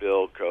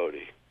Bill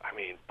Cody. I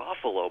mean,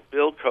 Buffalo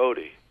Bill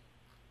Cody,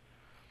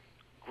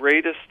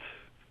 greatest,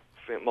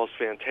 most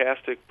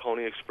fantastic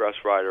Pony Express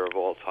writer of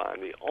all time.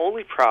 The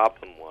only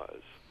problem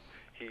was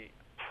he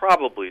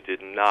probably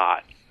did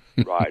not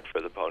ride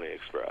for the Pony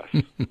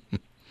Express.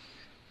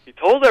 He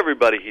told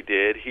everybody he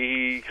did.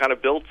 He kind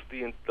of built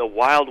the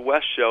Wild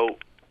West show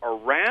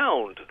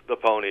around the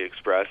Pony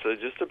Express. So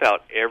just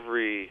about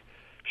every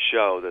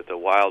show that the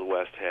Wild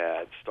West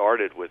had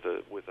started with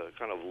a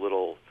kind of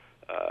little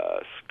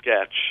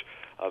sketch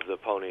of the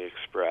Pony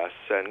Express,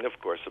 and of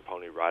course the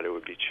Pony Rider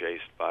would be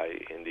chased by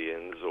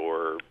Indians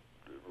or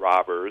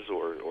robbers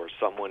or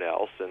someone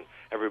else, and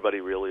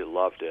everybody really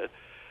loved it.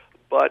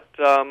 But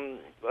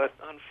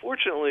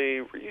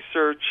unfortunately,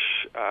 research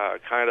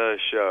kind of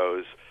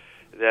shows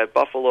that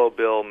Buffalo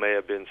Bill may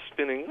have been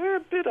spinning a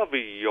bit of a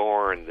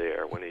yarn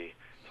there when he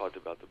talked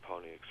about the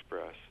Pony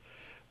Express.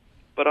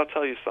 But I'll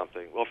tell you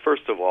something. Well,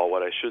 first of all,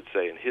 what I should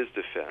say in his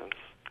defense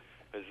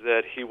is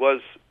that he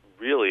was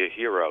really a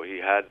hero. He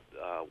had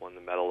won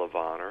the Medal of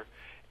Honor,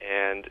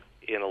 and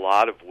in a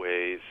lot of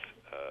ways,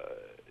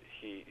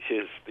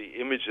 the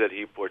image that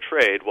he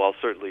portrayed, while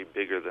certainly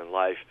bigger than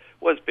life,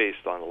 was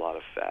based on a lot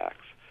of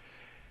facts.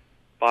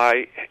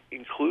 By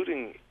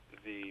including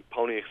the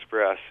Pony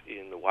Express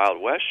in the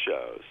Wild West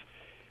shows,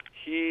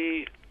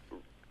 he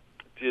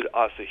did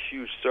us a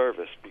huge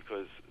service,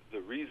 because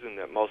the reason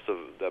that most of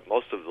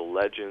the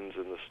legends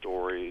and the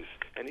stories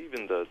and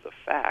even the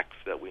facts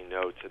that we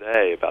know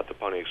today about the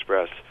Pony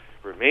Express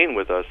remain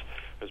with us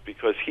was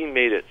because he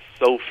made it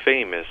so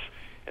famous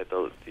at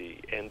the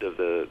end of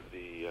the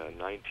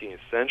 19th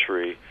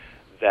century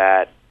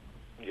that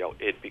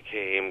it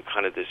became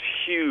kind of this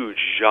huge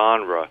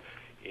genre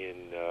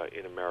in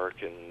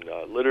American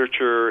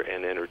literature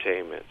and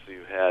entertainment. So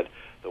you had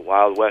the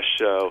Wild West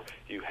show,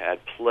 you had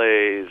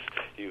plays,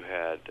 you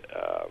had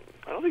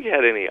I don't think you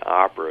had any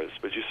operas,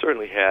 but you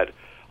certainly had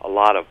a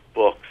lot of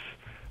books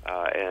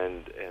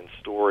and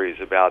stories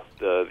about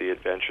the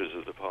adventures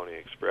of the Pony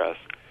Express.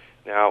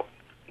 Now,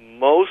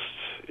 most,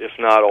 if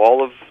not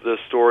all, of the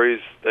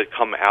stories that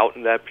come out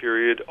in that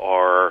period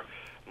are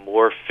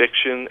more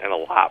fiction, and a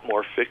lot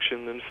more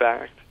fiction than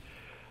fact.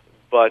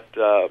 But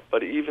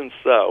even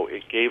so,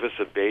 it gave us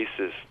a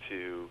basis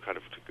to kind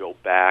of to go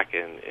back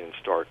and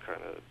start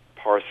kind of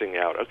parsing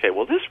out. Okay,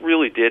 well, this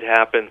really did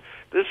happen.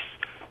 This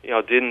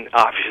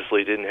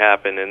obviously didn't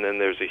happen, and then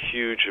there's a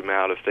huge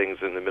amount of things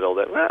in the middle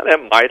that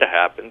might have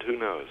happened. Who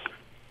knows?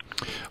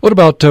 What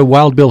about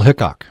Wild Bill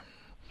Hickok?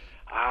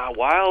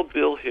 Wild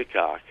Bill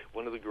Hickok,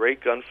 one of the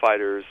great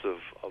gunfighters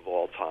of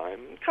all time,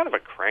 kind of a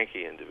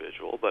cranky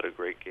individual, but a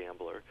great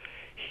gambler.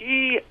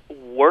 He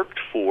worked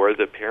for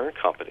the parent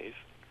companies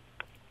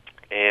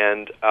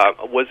and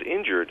was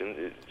injured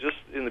just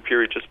in the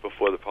period just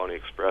before the Pony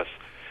Express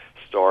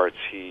starts.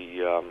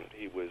 He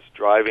was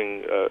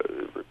driving,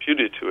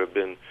 reputed to have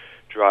been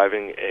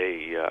driving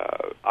a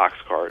ox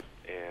cart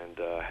and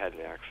had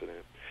an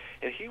accident.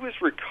 And he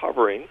was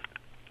recovering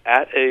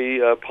at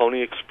a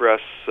Pony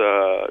Express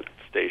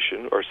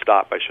station, or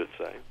stop, I should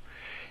say.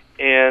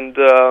 And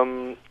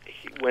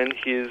when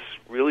his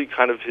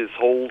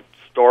whole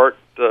start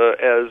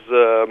as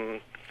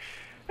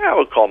I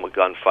would call him a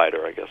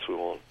gunfighter. I guess we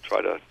won't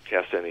try to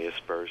cast any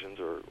aspersions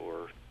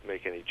or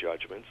make any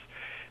judgments.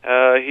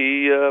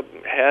 He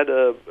had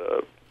a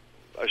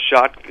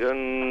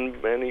shotgun,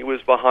 and he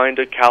was behind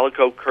a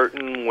calico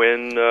curtain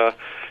when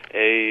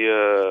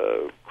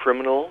a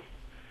criminal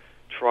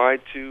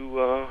tried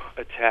to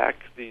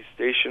attack the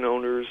station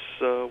owner's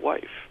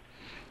wife.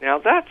 Now,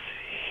 that's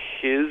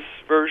his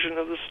version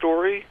of the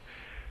story.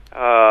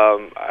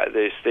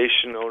 The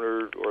station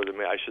owner, or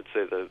I should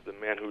say the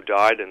man who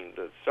died, and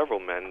several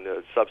men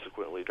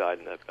subsequently died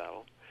in that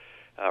battle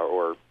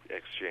or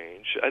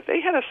exchange.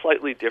 They had a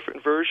slightly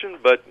different version,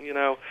 but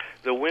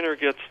the winner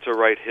gets to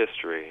write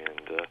history,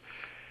 and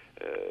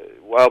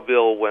Wild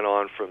Bill went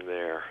on from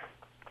there.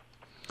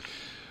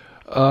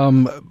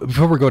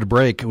 Before we go to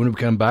break, when we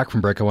come back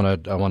from break, I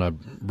want to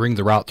bring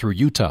the route through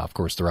Utah. Of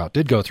course, the route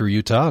did go through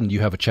Utah, and you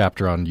have a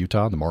chapter on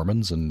Utah, the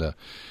Mormons, and a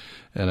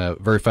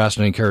very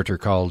fascinating character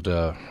called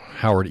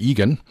Howard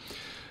Egan.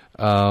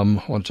 I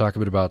want to talk a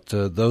bit about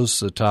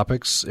those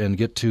topics and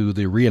get to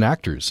the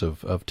reenactors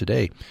of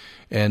today,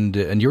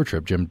 and your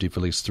trip, Jim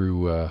DeFelice,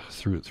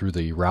 through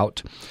the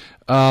route.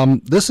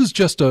 This is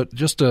just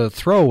a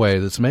throwaway.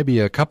 That's maybe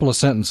a couple of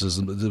sentences.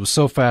 It was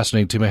so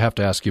fascinating to me. I have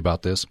to ask you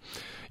about this.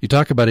 You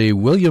talk about a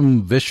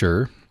William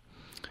Vischer,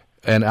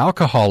 an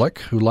alcoholic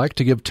who liked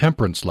to give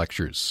temperance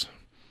lectures,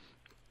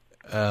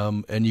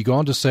 and you go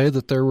on to say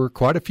that there were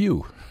quite a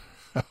few.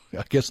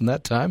 I guess in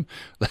that time,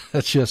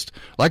 that's just,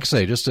 like I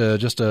say, just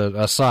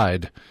a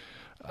aside.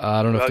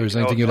 I don't know if there's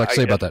anything you'd like to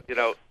say about that.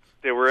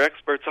 they were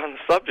experts on the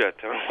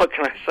subject. I mean, what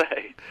can I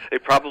say? They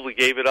probably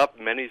gave it up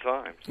many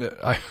times.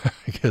 I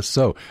guess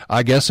so.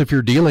 I guess if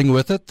you're dealing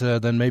with it,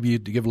 then maybe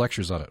you'd give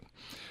lectures on it.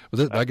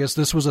 I guess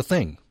this was a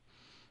thing.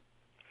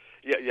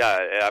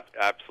 Yeah,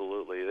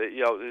 absolutely.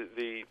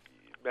 The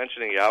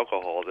mentioning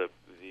alcohol, the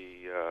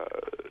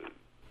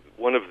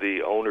one of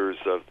the owners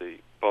of the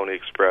Pony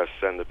Express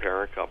and the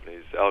parent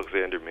companies,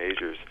 Alexander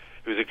Majors,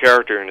 who's a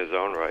character in his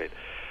own right.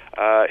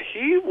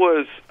 He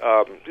was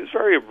a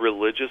very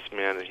religious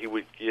man, and he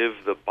would give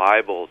the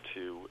Bible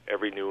to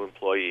every new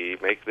employee,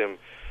 make them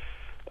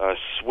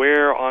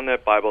swear on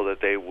that Bible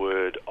that they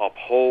would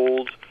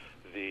uphold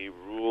the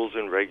rules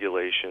and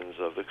regulations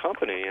of the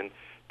company. And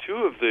two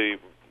of the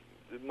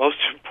most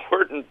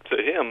important to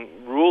him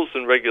rules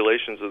and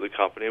regulations of the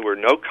company were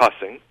no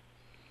cussing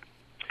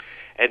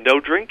and no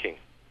drinking.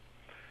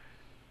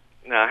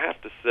 Now, I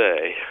have to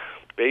say,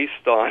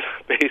 based on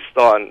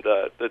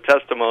the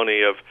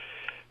testimony of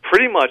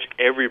pretty much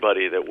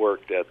everybody that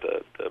worked at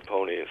the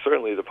Pony,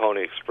 certainly the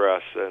Pony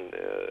Express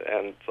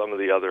and some of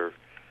the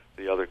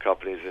other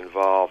companies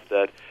involved,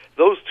 that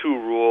those two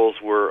rules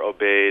were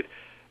obeyed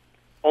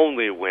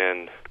only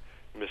when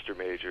Mr.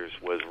 Majors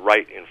was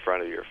right in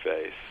front of your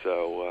face.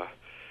 So,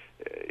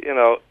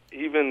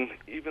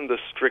 even the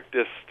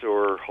strictest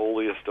or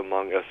holiest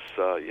among us,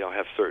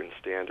 have certain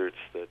standards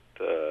that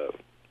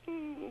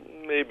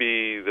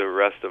maybe the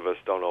rest of us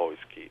don't always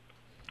keep.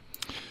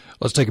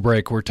 Let's take a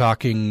break. We're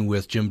talking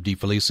with Jim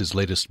DeFelice. His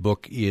latest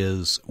book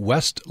is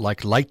West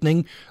Like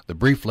Lightning, The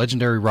Brief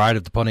Legendary Ride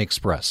of the Pony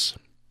Express.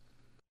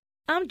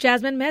 I'm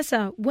Jasmine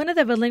Mesa, one of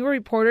the bilingual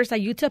reporters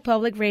at Utah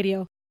Public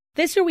Radio.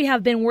 This year we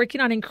have been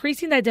working on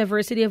increasing the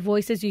diversity of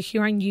voices you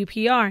hear on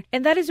UPR,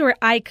 and that is where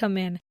I come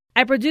in.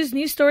 I produce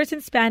news stories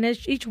in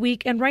Spanish each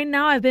week, and right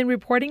now I've been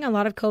reporting a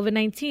lot of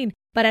COVID-19.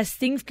 But as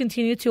things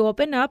continue to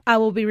open up, I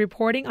will be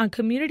reporting on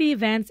community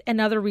events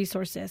and other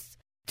resources.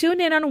 Tune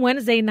in on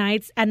Wednesday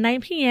nights at 9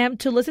 p.m.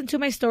 to listen to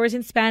my stories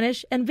in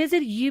Spanish and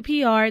visit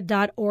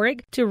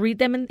upr.org to read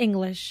them in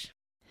English.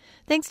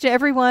 Thanks to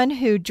everyone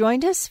who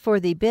joined us for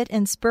the Bit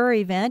and Spur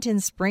event in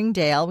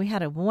Springdale. We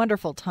had a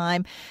wonderful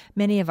time.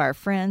 Many of our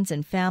friends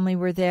and family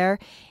were there,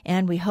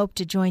 and we hope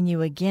to join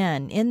you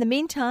again. In the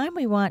meantime,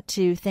 we want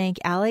to thank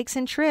Alex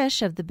and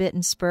Trish of the Bit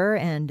and Spur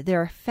and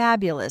their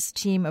fabulous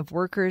team of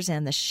workers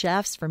and the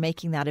chefs for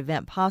making that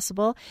event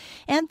possible.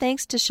 And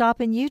thanks to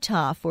Shop in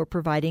Utah for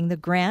providing the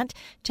grant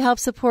to help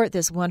support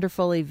this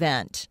wonderful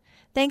event.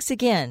 Thanks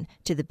again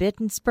to the Bit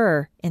and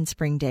Spur in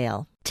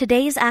Springdale.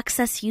 Today's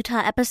Access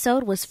Utah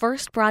episode was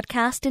first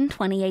broadcast in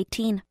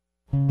 2018.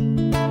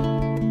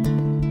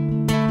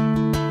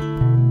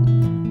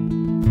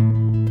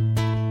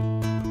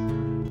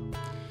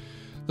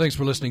 Thanks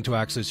for listening to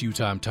Access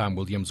Utah. I'm Tom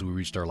Williams. We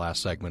reached our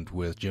last segment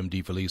with Jim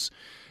DeFelice.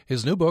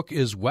 His new book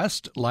is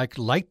West Like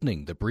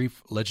Lightning, The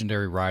Brief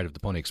Legendary Ride of the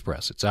Pony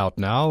Express. It's out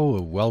now,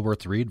 well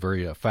worth the read,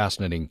 very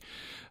fascinating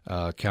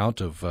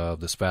account of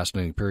this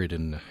fascinating period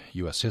in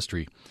U.S.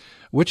 history,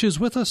 which is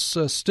with us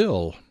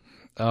still.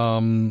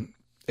 And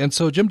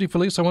so, Jim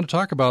DeFelice, I want to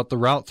talk about the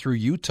route through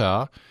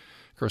Utah.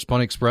 Of course,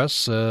 Pony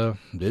Express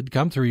did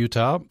come through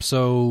Utah.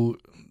 So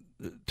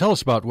tell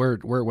us about where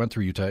it went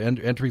through Utah.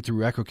 Entry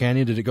through Echo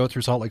Canyon, did it go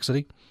through Salt Lake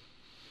City?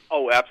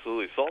 Oh,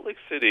 absolutely. Salt Lake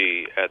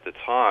City at the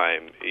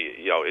time,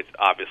 it's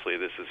obviously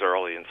this is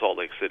early in Salt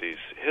Lake City's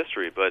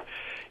history, but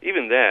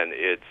even then,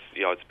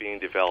 it's being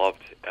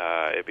developed.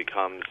 It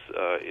becomes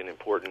an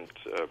important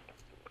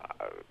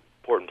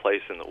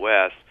place in the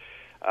West.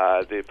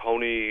 The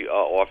Pony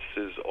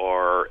offices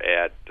are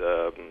at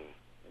the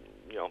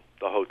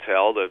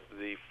hotel,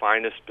 the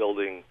finest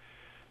building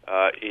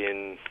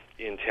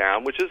in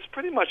town, which is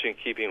pretty much in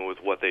keeping with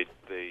what they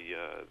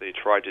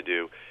tried to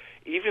do.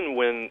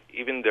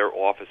 Even their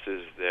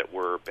offices that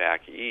were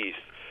back east,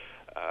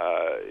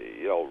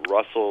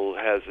 Russell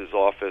has his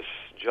office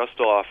just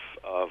off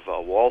of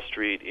Wall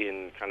Street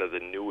in kind of the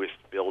newest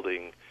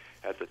building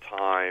at the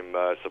time,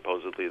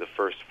 supposedly the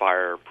first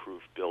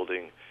fireproof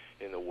building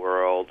in the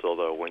world,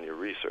 although when you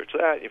research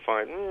that, you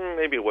find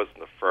maybe it wasn't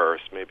the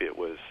first, maybe it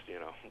was,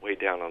 way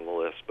down on the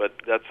list, but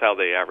that's how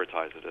they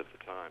advertised it at the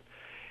time.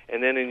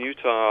 And then in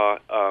Utah,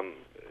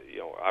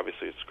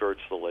 obviously it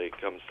skirts the lake,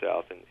 comes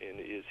south, and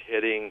is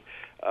heading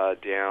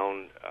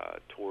down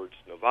towards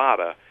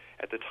Nevada.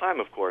 At the time,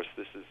 of course,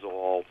 this is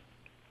all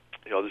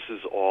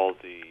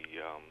the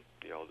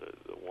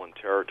one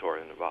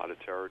territory, the Nevada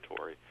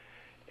territory,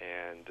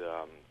 and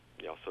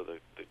so the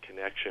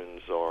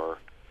connections are,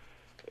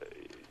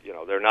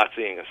 they're not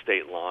seeing a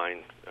state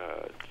line,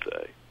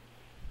 say.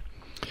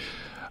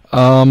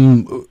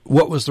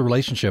 What was the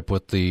relationship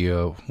with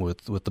the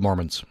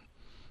Mormons?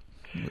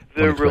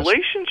 The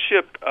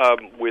relationship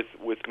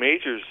with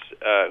Majors,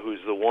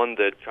 who's the one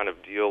that kind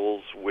of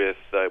deals with,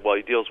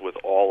 he deals with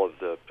all of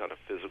the kind of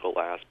physical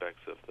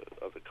aspects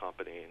of the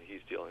company, and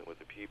he's dealing with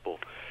the people.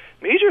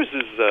 Majors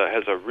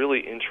has a really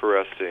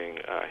interesting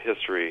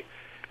history,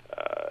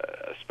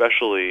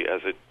 especially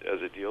as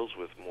it deals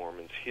with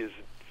Mormons. His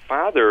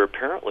father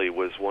apparently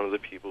was one of the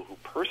people who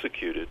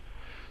persecuted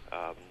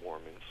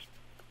Mormons,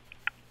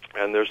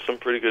 And there's some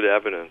pretty good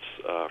evidence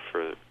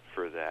for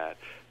that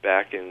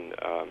back in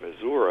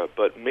Missouri.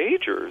 But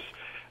Majors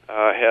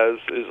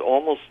is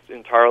almost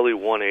entirely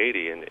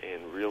 180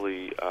 and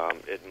really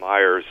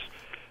admires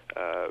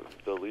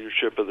the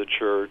leadership of the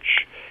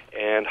church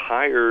and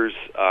hires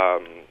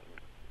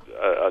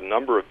a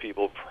number of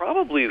people.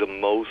 Probably the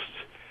most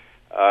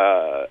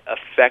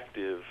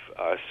effective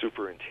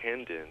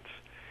superintendent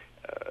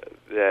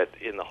that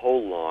in the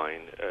whole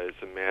line is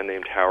a man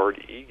named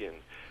Howard Egan,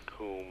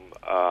 who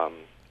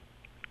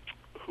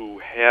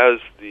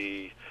has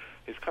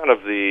he's kind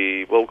of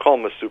we'll call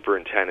him a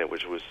superintendent,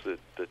 which was the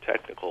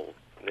technical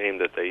name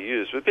that they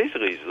used, but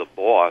basically he's the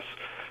boss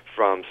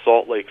from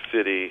Salt Lake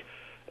City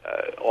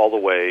all the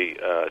way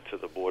to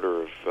the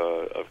border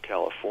of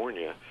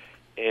California,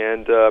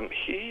 and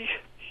he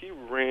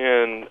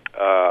ran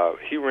a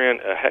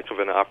heck of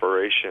an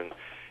operation.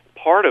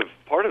 Part of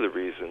the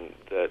reason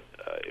that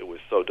it was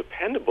so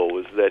dependable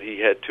was that he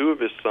had two of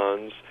his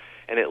sons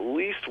and at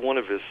least one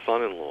of his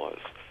son-in-laws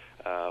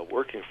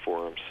working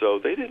for him, so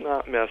they did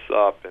not mess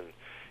up. And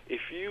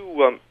if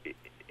you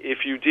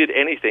did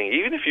anything,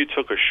 even if you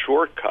took a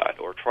shortcut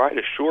or tried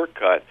a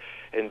shortcut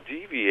and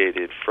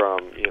deviated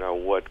from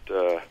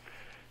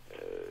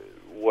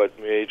what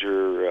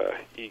Major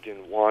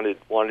Egan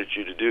wanted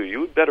you to do, you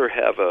would better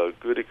have a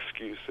good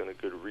excuse and a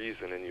good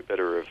reason, and you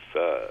better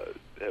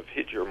have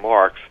hit your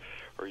marks,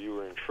 or you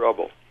were in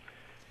trouble.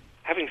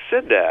 Having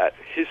said that,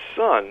 his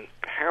son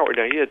Howard.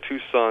 Now he had two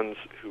sons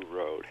who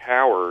rode.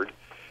 Howard,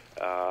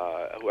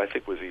 who I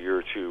think was a year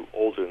or two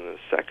older than the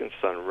second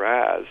son,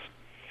 Raz.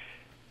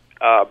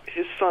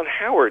 His son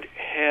Howard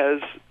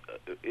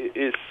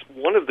is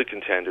one of the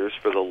contenders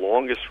for the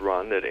longest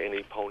run that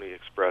any Pony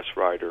Express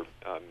rider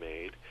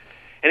made,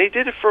 and he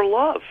did it for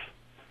love.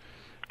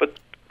 But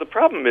the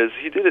problem is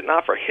he did it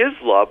not for his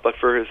love, but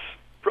for his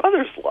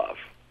brother's love.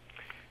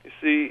 You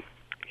see,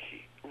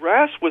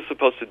 Raz was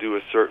supposed to do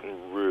a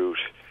certain route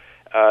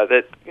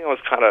that was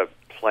kind of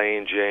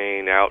plain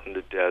Jane out in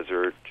the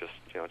desert, just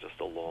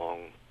a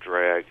long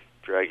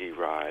draggy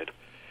ride.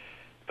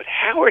 But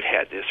Howard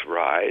had this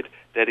ride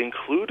that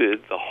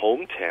included the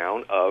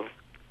hometown of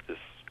this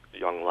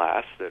young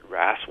lass that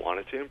Raz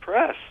wanted to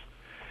impress.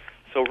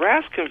 So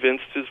Raz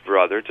convinced his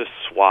brother to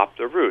swap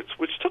the routes,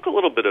 which took a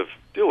little bit of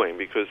doing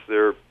because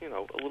they're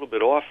a little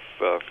bit off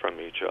from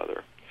each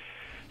other.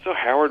 So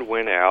Howard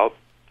went out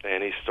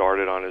and he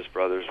started on his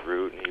brother's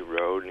route, and he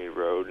rode and he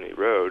rode and he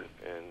rode,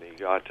 and he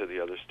got to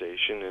the other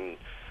station, and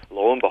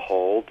lo and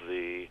behold,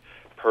 the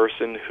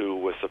person who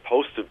was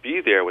supposed to be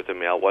there with the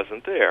mail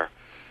wasn't there.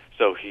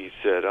 So he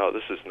said, "Oh,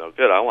 this is no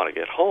good. I want to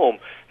get home."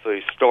 So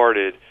he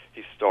started,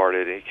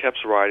 and he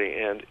kept riding,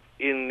 and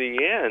in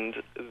the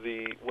end,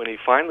 when he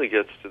finally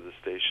gets to the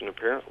station,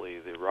 apparently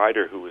the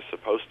rider who was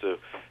supposed to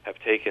have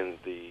taken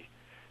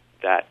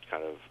that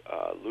kind of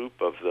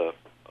loop of the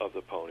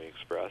Pony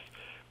Express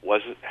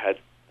had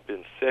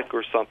been sick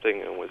or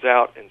something and was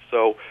out, and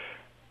so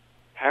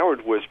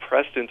Howard was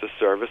pressed into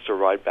service to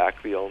ride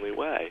back the only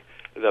way,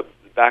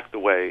 back the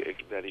way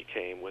that he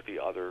came with the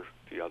other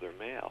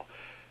mail.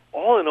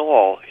 All in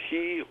all,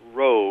 he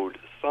rode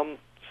some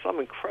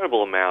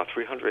incredible amount,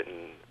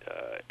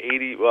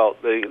 380. Well,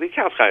 the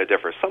count's kind of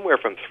differ. Somewhere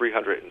from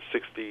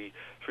 360,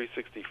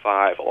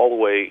 365, all the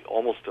way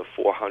almost to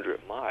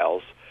 400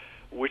 miles,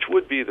 which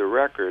would be the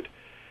record.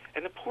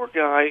 And the poor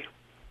guy,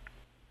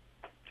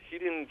 he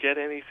didn't get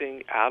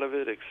anything out of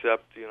it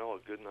except a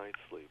good night's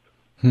sleep.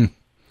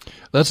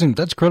 That's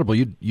incredible.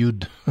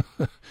 You'd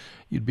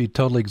be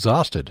totally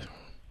exhausted.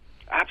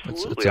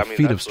 Absolutely. It's a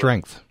feat of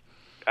strength.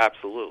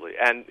 Absolutely.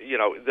 And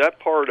that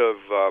part of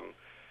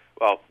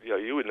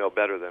you would know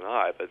better than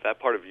I, but that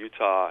part of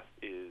Utah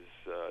is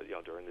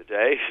during the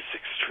day is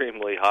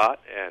extremely hot,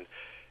 and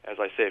as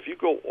I say, if you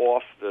go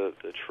off the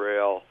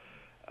trail,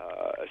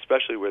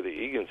 especially where the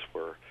Egans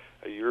were,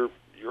 your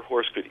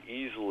horse could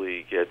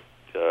easily get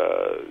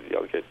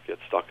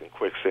stuck in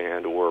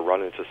quicksand or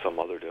run into some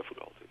other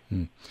difficulty.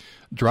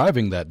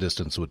 Driving that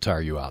distance would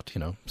tire you out,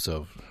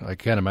 so I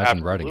can't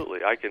imagine riding.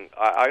 Absolutely.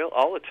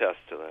 I'll attest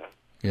to that.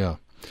 Yeah.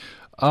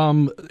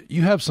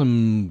 You have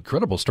some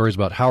incredible stories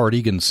about Howard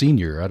Egan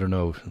Sr. I don't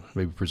know,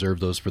 maybe preserve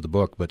those for the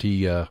book, but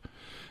he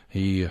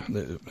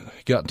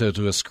got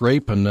into a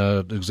scrape, and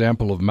an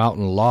example of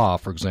mountain law,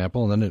 for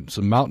example, and then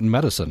some mountain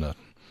medicine.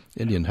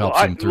 Indian helps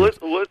him through.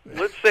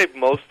 Let's save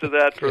most of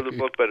that for the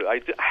book, but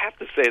I have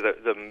to say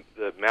that the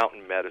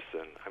mountain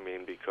medicine. I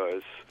mean,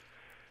 because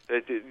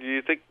do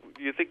you think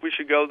we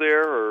should go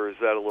there, or is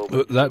that a little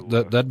bit?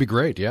 That'd be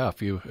great. Yeah,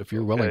 if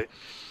you're willing.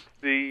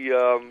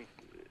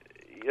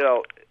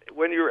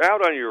 When you're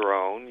out on your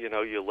own,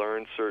 you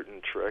learn certain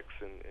tricks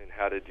and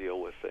how to deal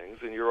with things,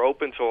 and you're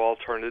open to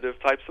alternative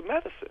types of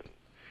medicine.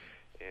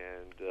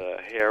 And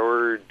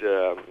Howard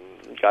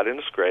got in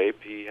a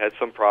scrape. He had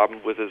some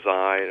problem with his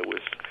eye, and it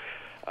was,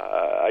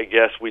 I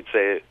guess we'd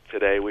say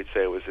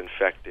it was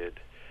infected.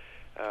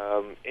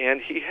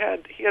 And he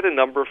had a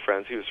number of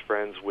friends. He was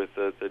friends with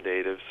the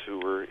natives who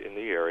were in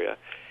the area,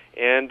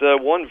 and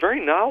one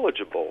very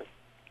knowledgeable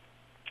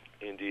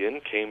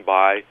Indian came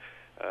by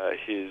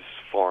his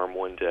farm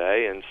one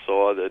day and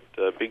saw that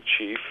Big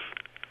Chief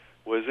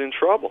was in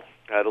trouble,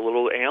 had a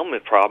little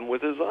ailment problem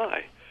with his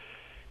eye.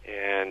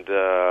 And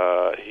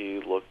he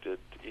looked at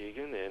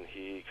Egan, and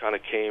he kind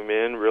of came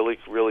in really,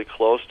 really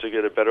close to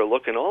get a better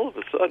look, and all of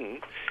a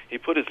sudden, he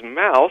put his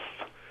mouth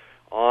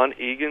on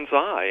Egan's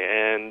eye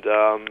and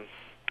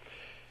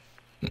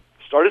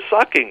started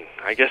sucking.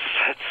 I guess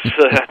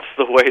that's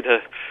the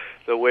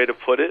way to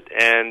put it.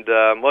 And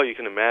well, you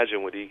can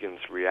imagine what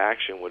Egan's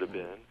reaction would have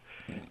been.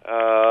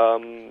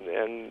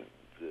 And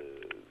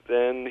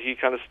then he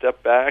kind of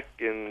stepped back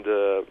and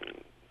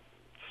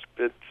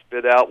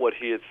spit out what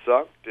he had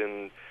sucked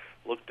and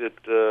looked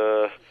at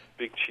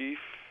Big Chief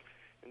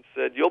and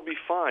said, "You'll be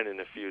fine in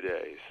a few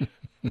days."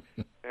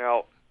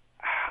 Now,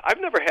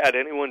 I've never had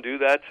anyone do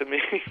that to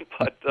me,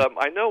 but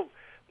I know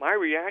my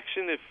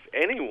reaction, if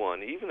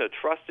anyone, even a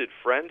trusted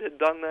friend, had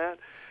done that,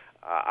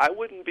 I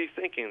wouldn't be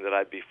thinking that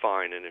I'd be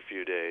fine in a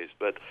few days.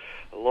 But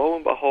lo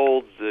and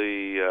behold,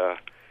 that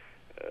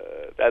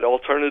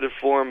alternative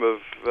form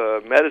of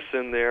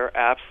medicine there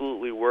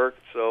absolutely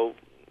worked. So,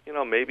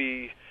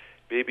 maybe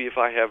if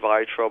I have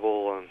eye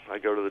trouble and I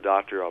go to the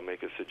doctor, I'll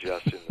make a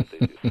suggestion that they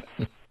do that.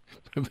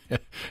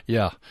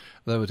 Yeah,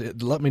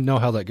 let me know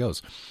how that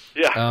goes.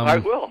 Yeah, I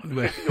will.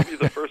 You'll be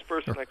the first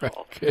person I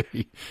call.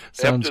 Okay,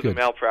 sounds After good. The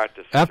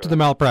malpractice. After the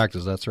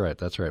malpractice, that's right.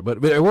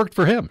 But it worked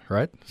for him,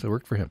 right? So it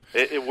worked for him.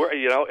 It worked.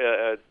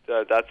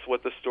 That's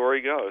what the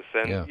story goes.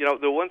 And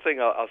the one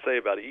thing I'll say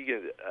about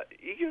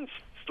Egan's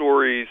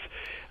stories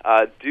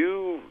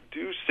do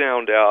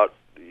sound out.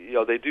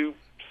 They do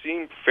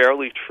seem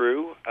fairly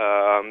true.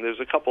 There's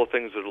a couple of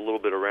things that are a little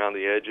bit around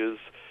the edges,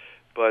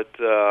 but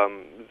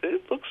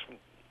it looks,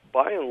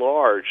 by and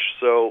large,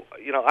 so,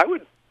 I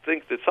would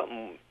think that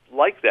something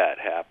like that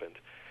happened.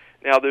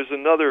 Now, there's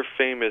another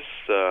famous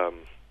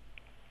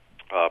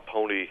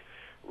pony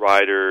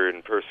rider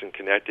and person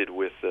connected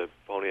with the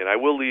pony, and I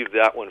will leave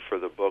that one for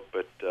the book,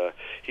 but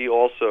he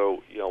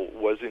also,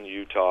 was in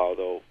Utah,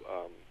 although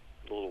a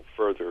little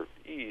further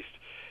east,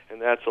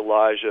 and that's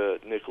Elijah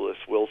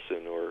Nicholas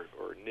Wilson, or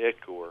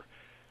Nick, or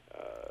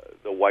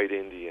the White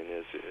Indian,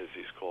 as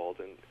he's called.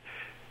 And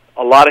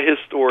a lot of his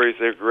stories,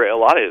 they're great. A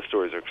lot of his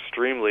stories are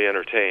extremely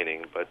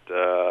entertaining, but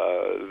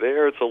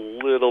there it's a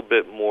little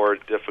bit more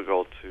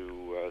difficult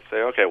to say,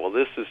 okay, well,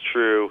 this is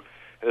true.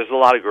 And there's a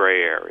lot of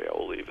gray area.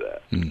 We'll leave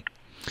that.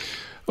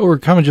 Well, we're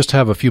kind of just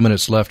have a few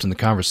minutes left in the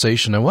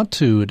conversation. I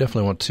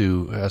definitely want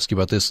to ask you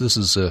about this. This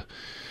is at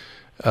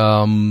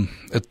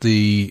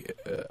the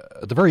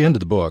very end of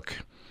the book.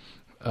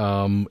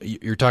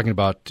 You're talking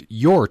about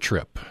your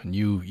trip.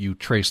 You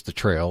traced the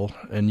trail,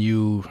 and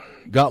you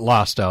got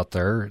lost out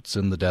there. It's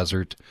in the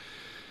desert.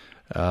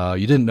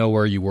 You didn't know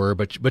where you were,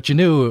 but you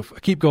knew, if I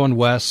keep going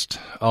west,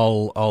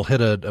 I'll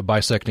hit a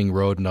bisecting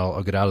road and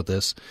I'll get out of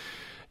this.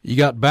 You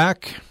got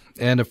back,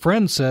 and a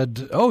friend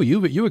said, "Oh,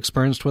 you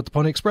experienced what the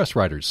Pony Express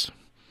riders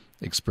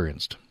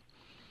experienced,"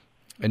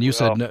 and you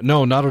said,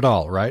 "No, not at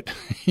all." Right?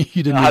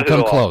 You didn't even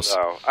come close.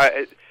 No.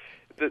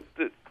 The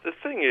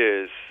thing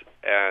is.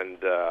 And,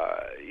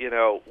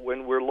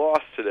 when we're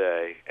lost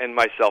today, and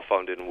my cell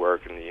phone didn't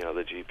work, and,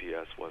 the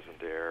GPS wasn't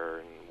there,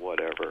 and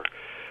whatever,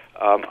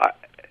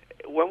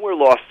 when we're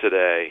lost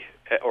today,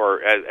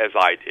 or as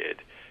I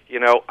did,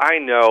 I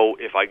know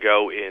if I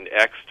go in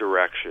X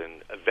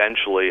direction,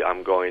 eventually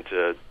I'm going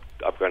to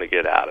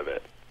get out of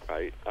it,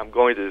 right?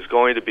 There's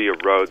going to be a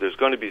road, there's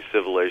going to be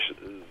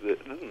civilization,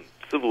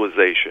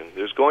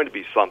 there's going to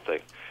be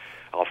something.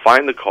 I'll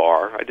find the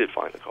car, I did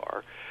find the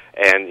car,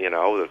 and,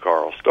 the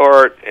car will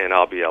start, and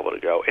I'll be able to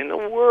go. And the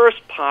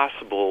worst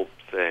possible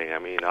thing,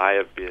 I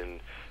have been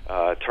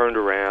turned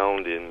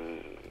around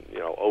in,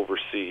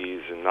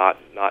 overseas and not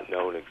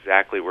known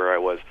exactly where I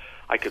was.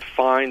 I could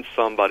find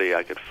somebody,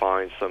 I could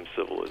find some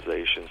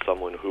civilization,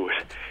 someone who would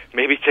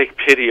maybe take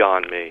pity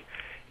on me,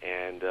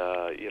 and,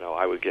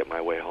 I would get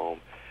my way home.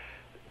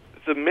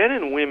 The men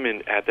and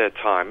women at that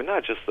time, and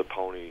not just the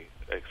Pony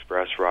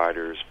Express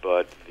riders,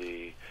 but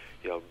the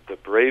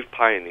brave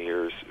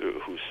pioneers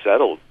who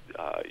settled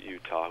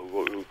Utah,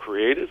 who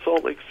created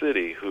Salt Lake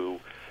City, who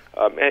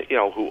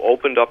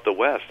opened up the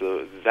West.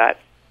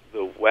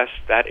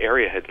 That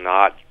area had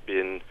not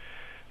been,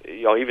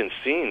 even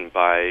seen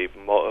by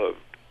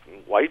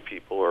white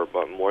people, or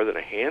by more than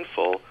a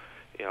handful,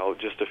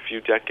 just a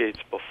few decades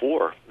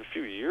before, a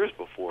few years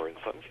before in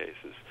some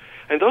cases.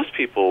 And when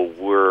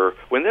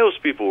those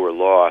people were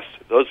lost,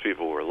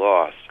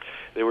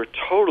 they were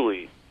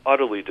totally,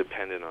 utterly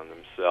dependent on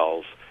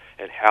themselves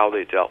and how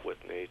they dealt with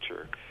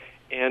nature.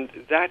 And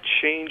that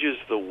changes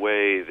the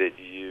way that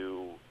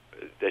you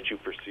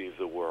perceive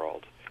the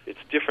world.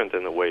 It's different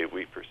than the way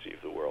we perceive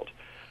the world.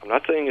 I'm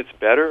not saying it's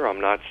better. I'm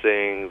not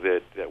saying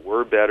that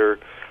we're better.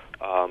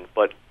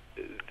 But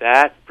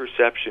that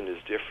perception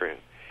is different.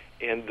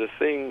 And the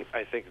thing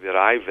I think that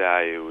I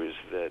value is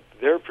that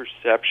their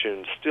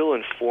perception still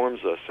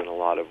informs us in a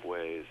lot of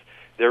ways.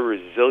 Their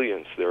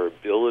resilience, their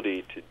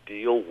ability to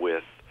deal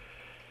with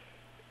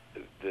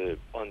the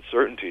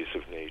uncertainties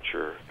of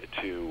nature,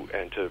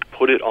 and to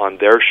put it on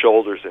their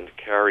shoulders and to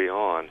carry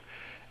on,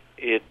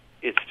 it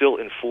it still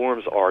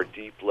informs our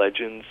deep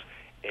legends,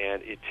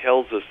 and it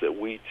tells us that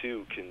we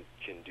too can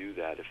do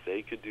that. If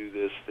they could do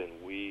this, then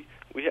we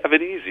have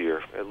it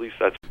easier. At least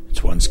that's...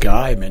 It's one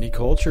sky, many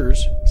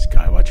cultures.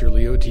 Skywatcher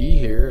Leo T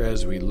here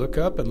as we look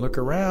up and look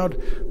around.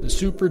 The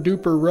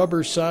super-duper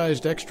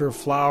rubber-sized extra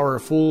flower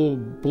full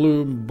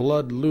bloom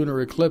blood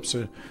lunar eclipse.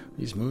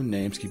 These moon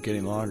names keep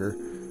getting longer.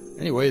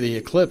 Anyway, the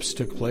eclipse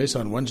took place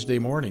on Wednesday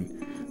morning.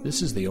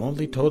 This is the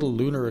only total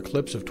lunar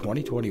eclipse of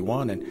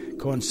 2021 and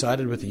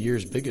coincided with the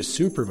year's biggest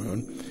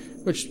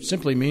supermoon, which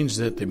simply means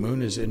that the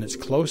moon is in its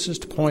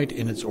closest point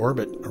in its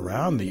orbit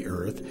around the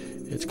Earth.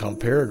 It's called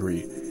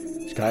perigee.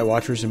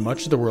 Skywatchers in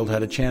much of the world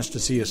had a chance to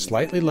see a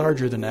slightly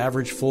larger than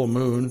average full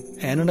moon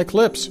and an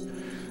eclipse.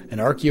 An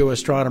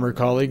archaeoastronomer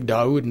colleague,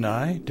 Daoud, and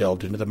I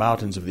delved into the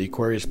mountains of the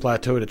Aquarius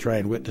Plateau to try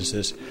and witness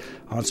this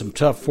on some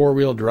tough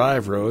four-wheel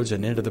drive roads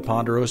and into the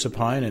ponderosa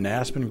pine and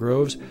aspen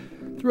groves,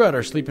 threw out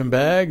our sleeping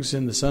bags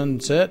in the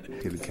sunset.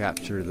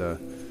 To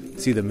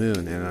see the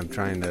moon, and I'm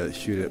trying to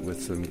shoot it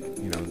with some,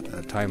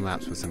 a time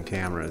lapse with some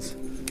cameras.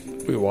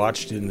 We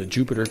watched in the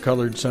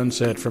Jupiter-colored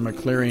sunset from a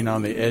clearing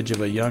on the edge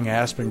of a young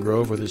aspen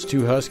grove with his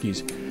two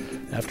huskies.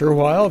 After a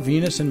while,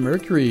 Venus and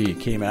Mercury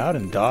came out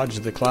and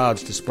dodged the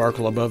clouds to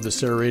sparkle above the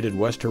serrated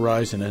west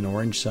horizon in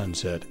orange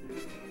sunset.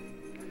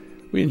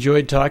 We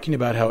enjoyed talking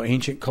about how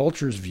ancient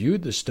cultures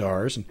viewed the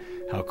stars and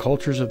how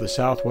cultures of the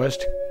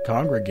Southwest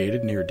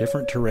congregated near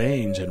different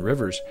terrains and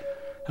rivers,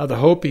 how the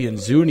Hopi and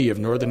Zuni of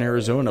northern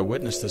Arizona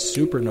witnessed the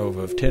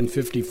supernova of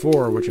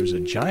 1054, which was a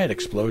giant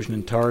explosion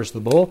in Taurus the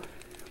Bull,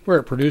 where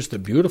it produced the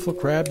beautiful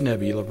Crab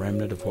Nebula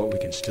remnant of what we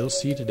can still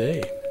see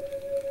today.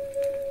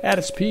 At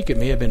its peak, it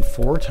may have been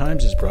 4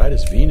 times as bright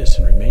as Venus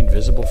and remained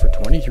visible for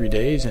 23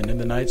 days and in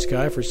the night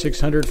sky for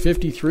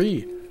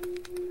 653.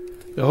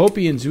 The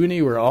Hopi and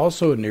Zuni were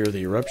also near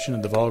the eruption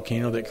of the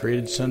volcano that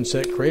created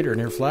Sunset Crater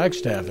near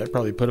Flagstaff. That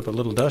probably put up a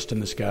little dust in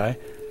the sky.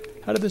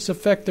 How did this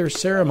affect their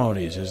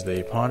ceremonies as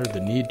they pondered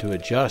the need to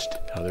adjust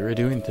how they were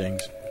doing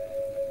things?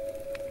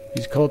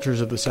 These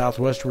cultures of the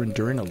Southwest were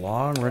enduring a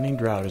long-running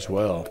drought as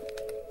well.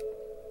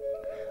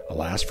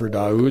 Alas for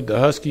Daoud, the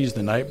huskies,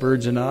 the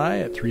nightbirds, and I,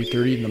 at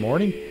 3:30 in the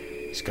morning,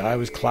 the sky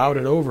was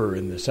clouded over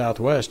in the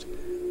southwest.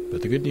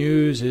 But the good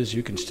news is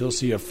you can still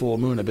see a full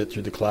moon a bit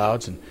through the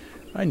clouds, and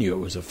I knew it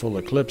was a full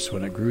eclipse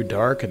when it grew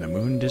dark and the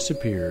moon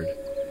disappeared.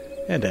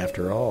 And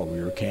after all,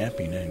 we were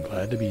camping and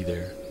glad to be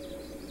there.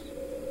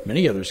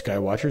 Many other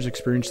skywatchers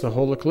experienced the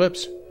whole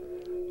eclipse.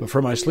 But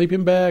from my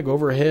sleeping bag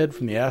overhead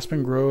from the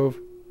aspen grove,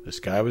 the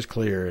sky was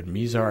clear, and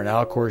Mizar and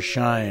Alcor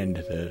shined,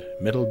 the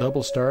middle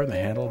double star in the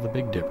handle of the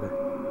Big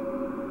Dipper.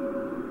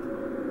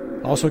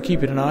 Also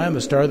keeping an eye on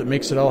the star that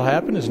makes it all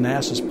happen is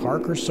NASA's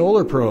Parker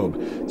Solar Probe.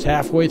 It's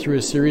halfway through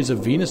a series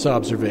of Venus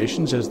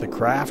observations as the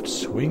craft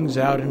swings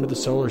out into the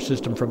solar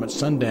system from its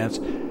Sundance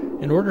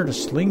in order to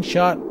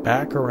slingshot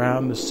back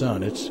around the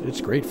sun.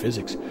 It's great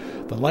physics.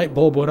 The light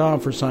bulb went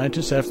on for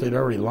scientists after they'd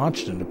already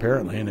launched it,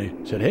 apparently, and they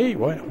said, hey,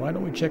 why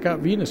don't we check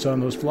out Venus on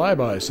those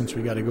flybys since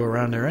we got to go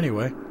around there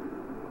anyway?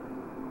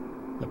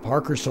 The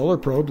Parker Solar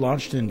Probe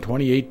launched in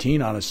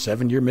 2018 on a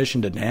 7-year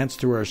mission to dance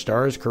through our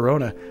star's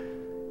corona,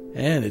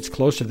 and it's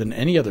closer than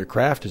any other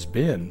craft has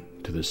been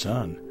to the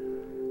sun.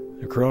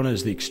 The corona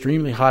is the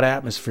extremely hot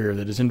atmosphere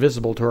that is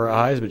invisible to our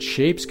eyes but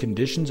shapes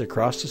conditions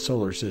across the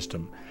solar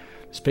system.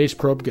 The space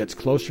probe gets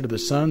closer to the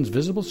sun's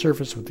visible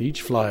surface with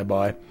each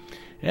flyby,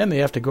 and they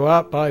have to go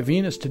out by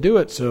Venus to do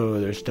it, so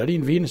they're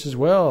studying Venus as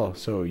well.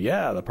 So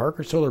yeah, the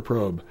Parker Solar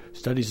Probe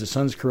studies the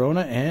sun's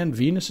corona and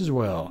Venus as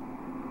well.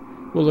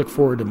 We'll look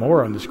forward to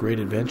more on this great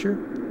adventure.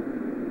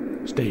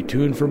 Stay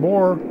tuned for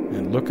more,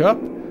 and look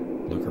up,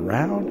 look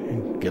around,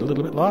 and get a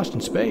little bit lost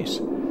in space.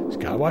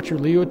 Skywatcher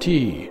Leo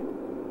T.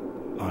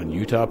 on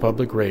Utah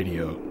Public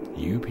Radio,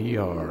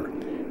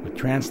 UPR, with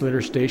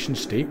translator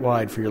stations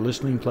statewide for your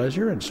listening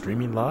pleasure and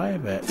streaming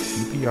live at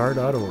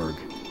upr.org.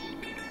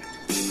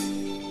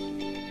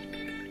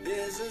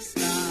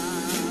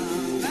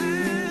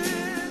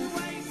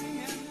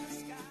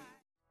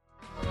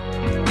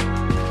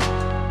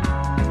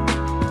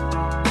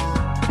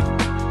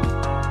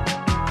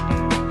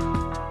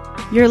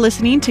 You're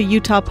listening to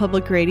Utah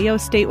Public Radio,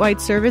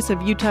 statewide service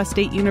of Utah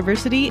State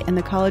University and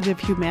the College of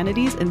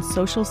Humanities and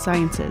Social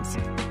Sciences.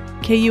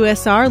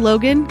 KUSR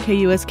Logan,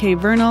 KUSK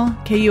Vernal,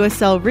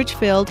 KUSL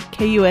Richfield,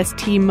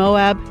 KUST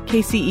Moab,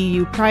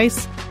 KCEU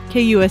Price,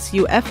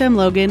 KUSU FM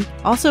Logan,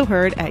 also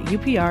heard at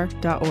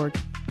upr.org.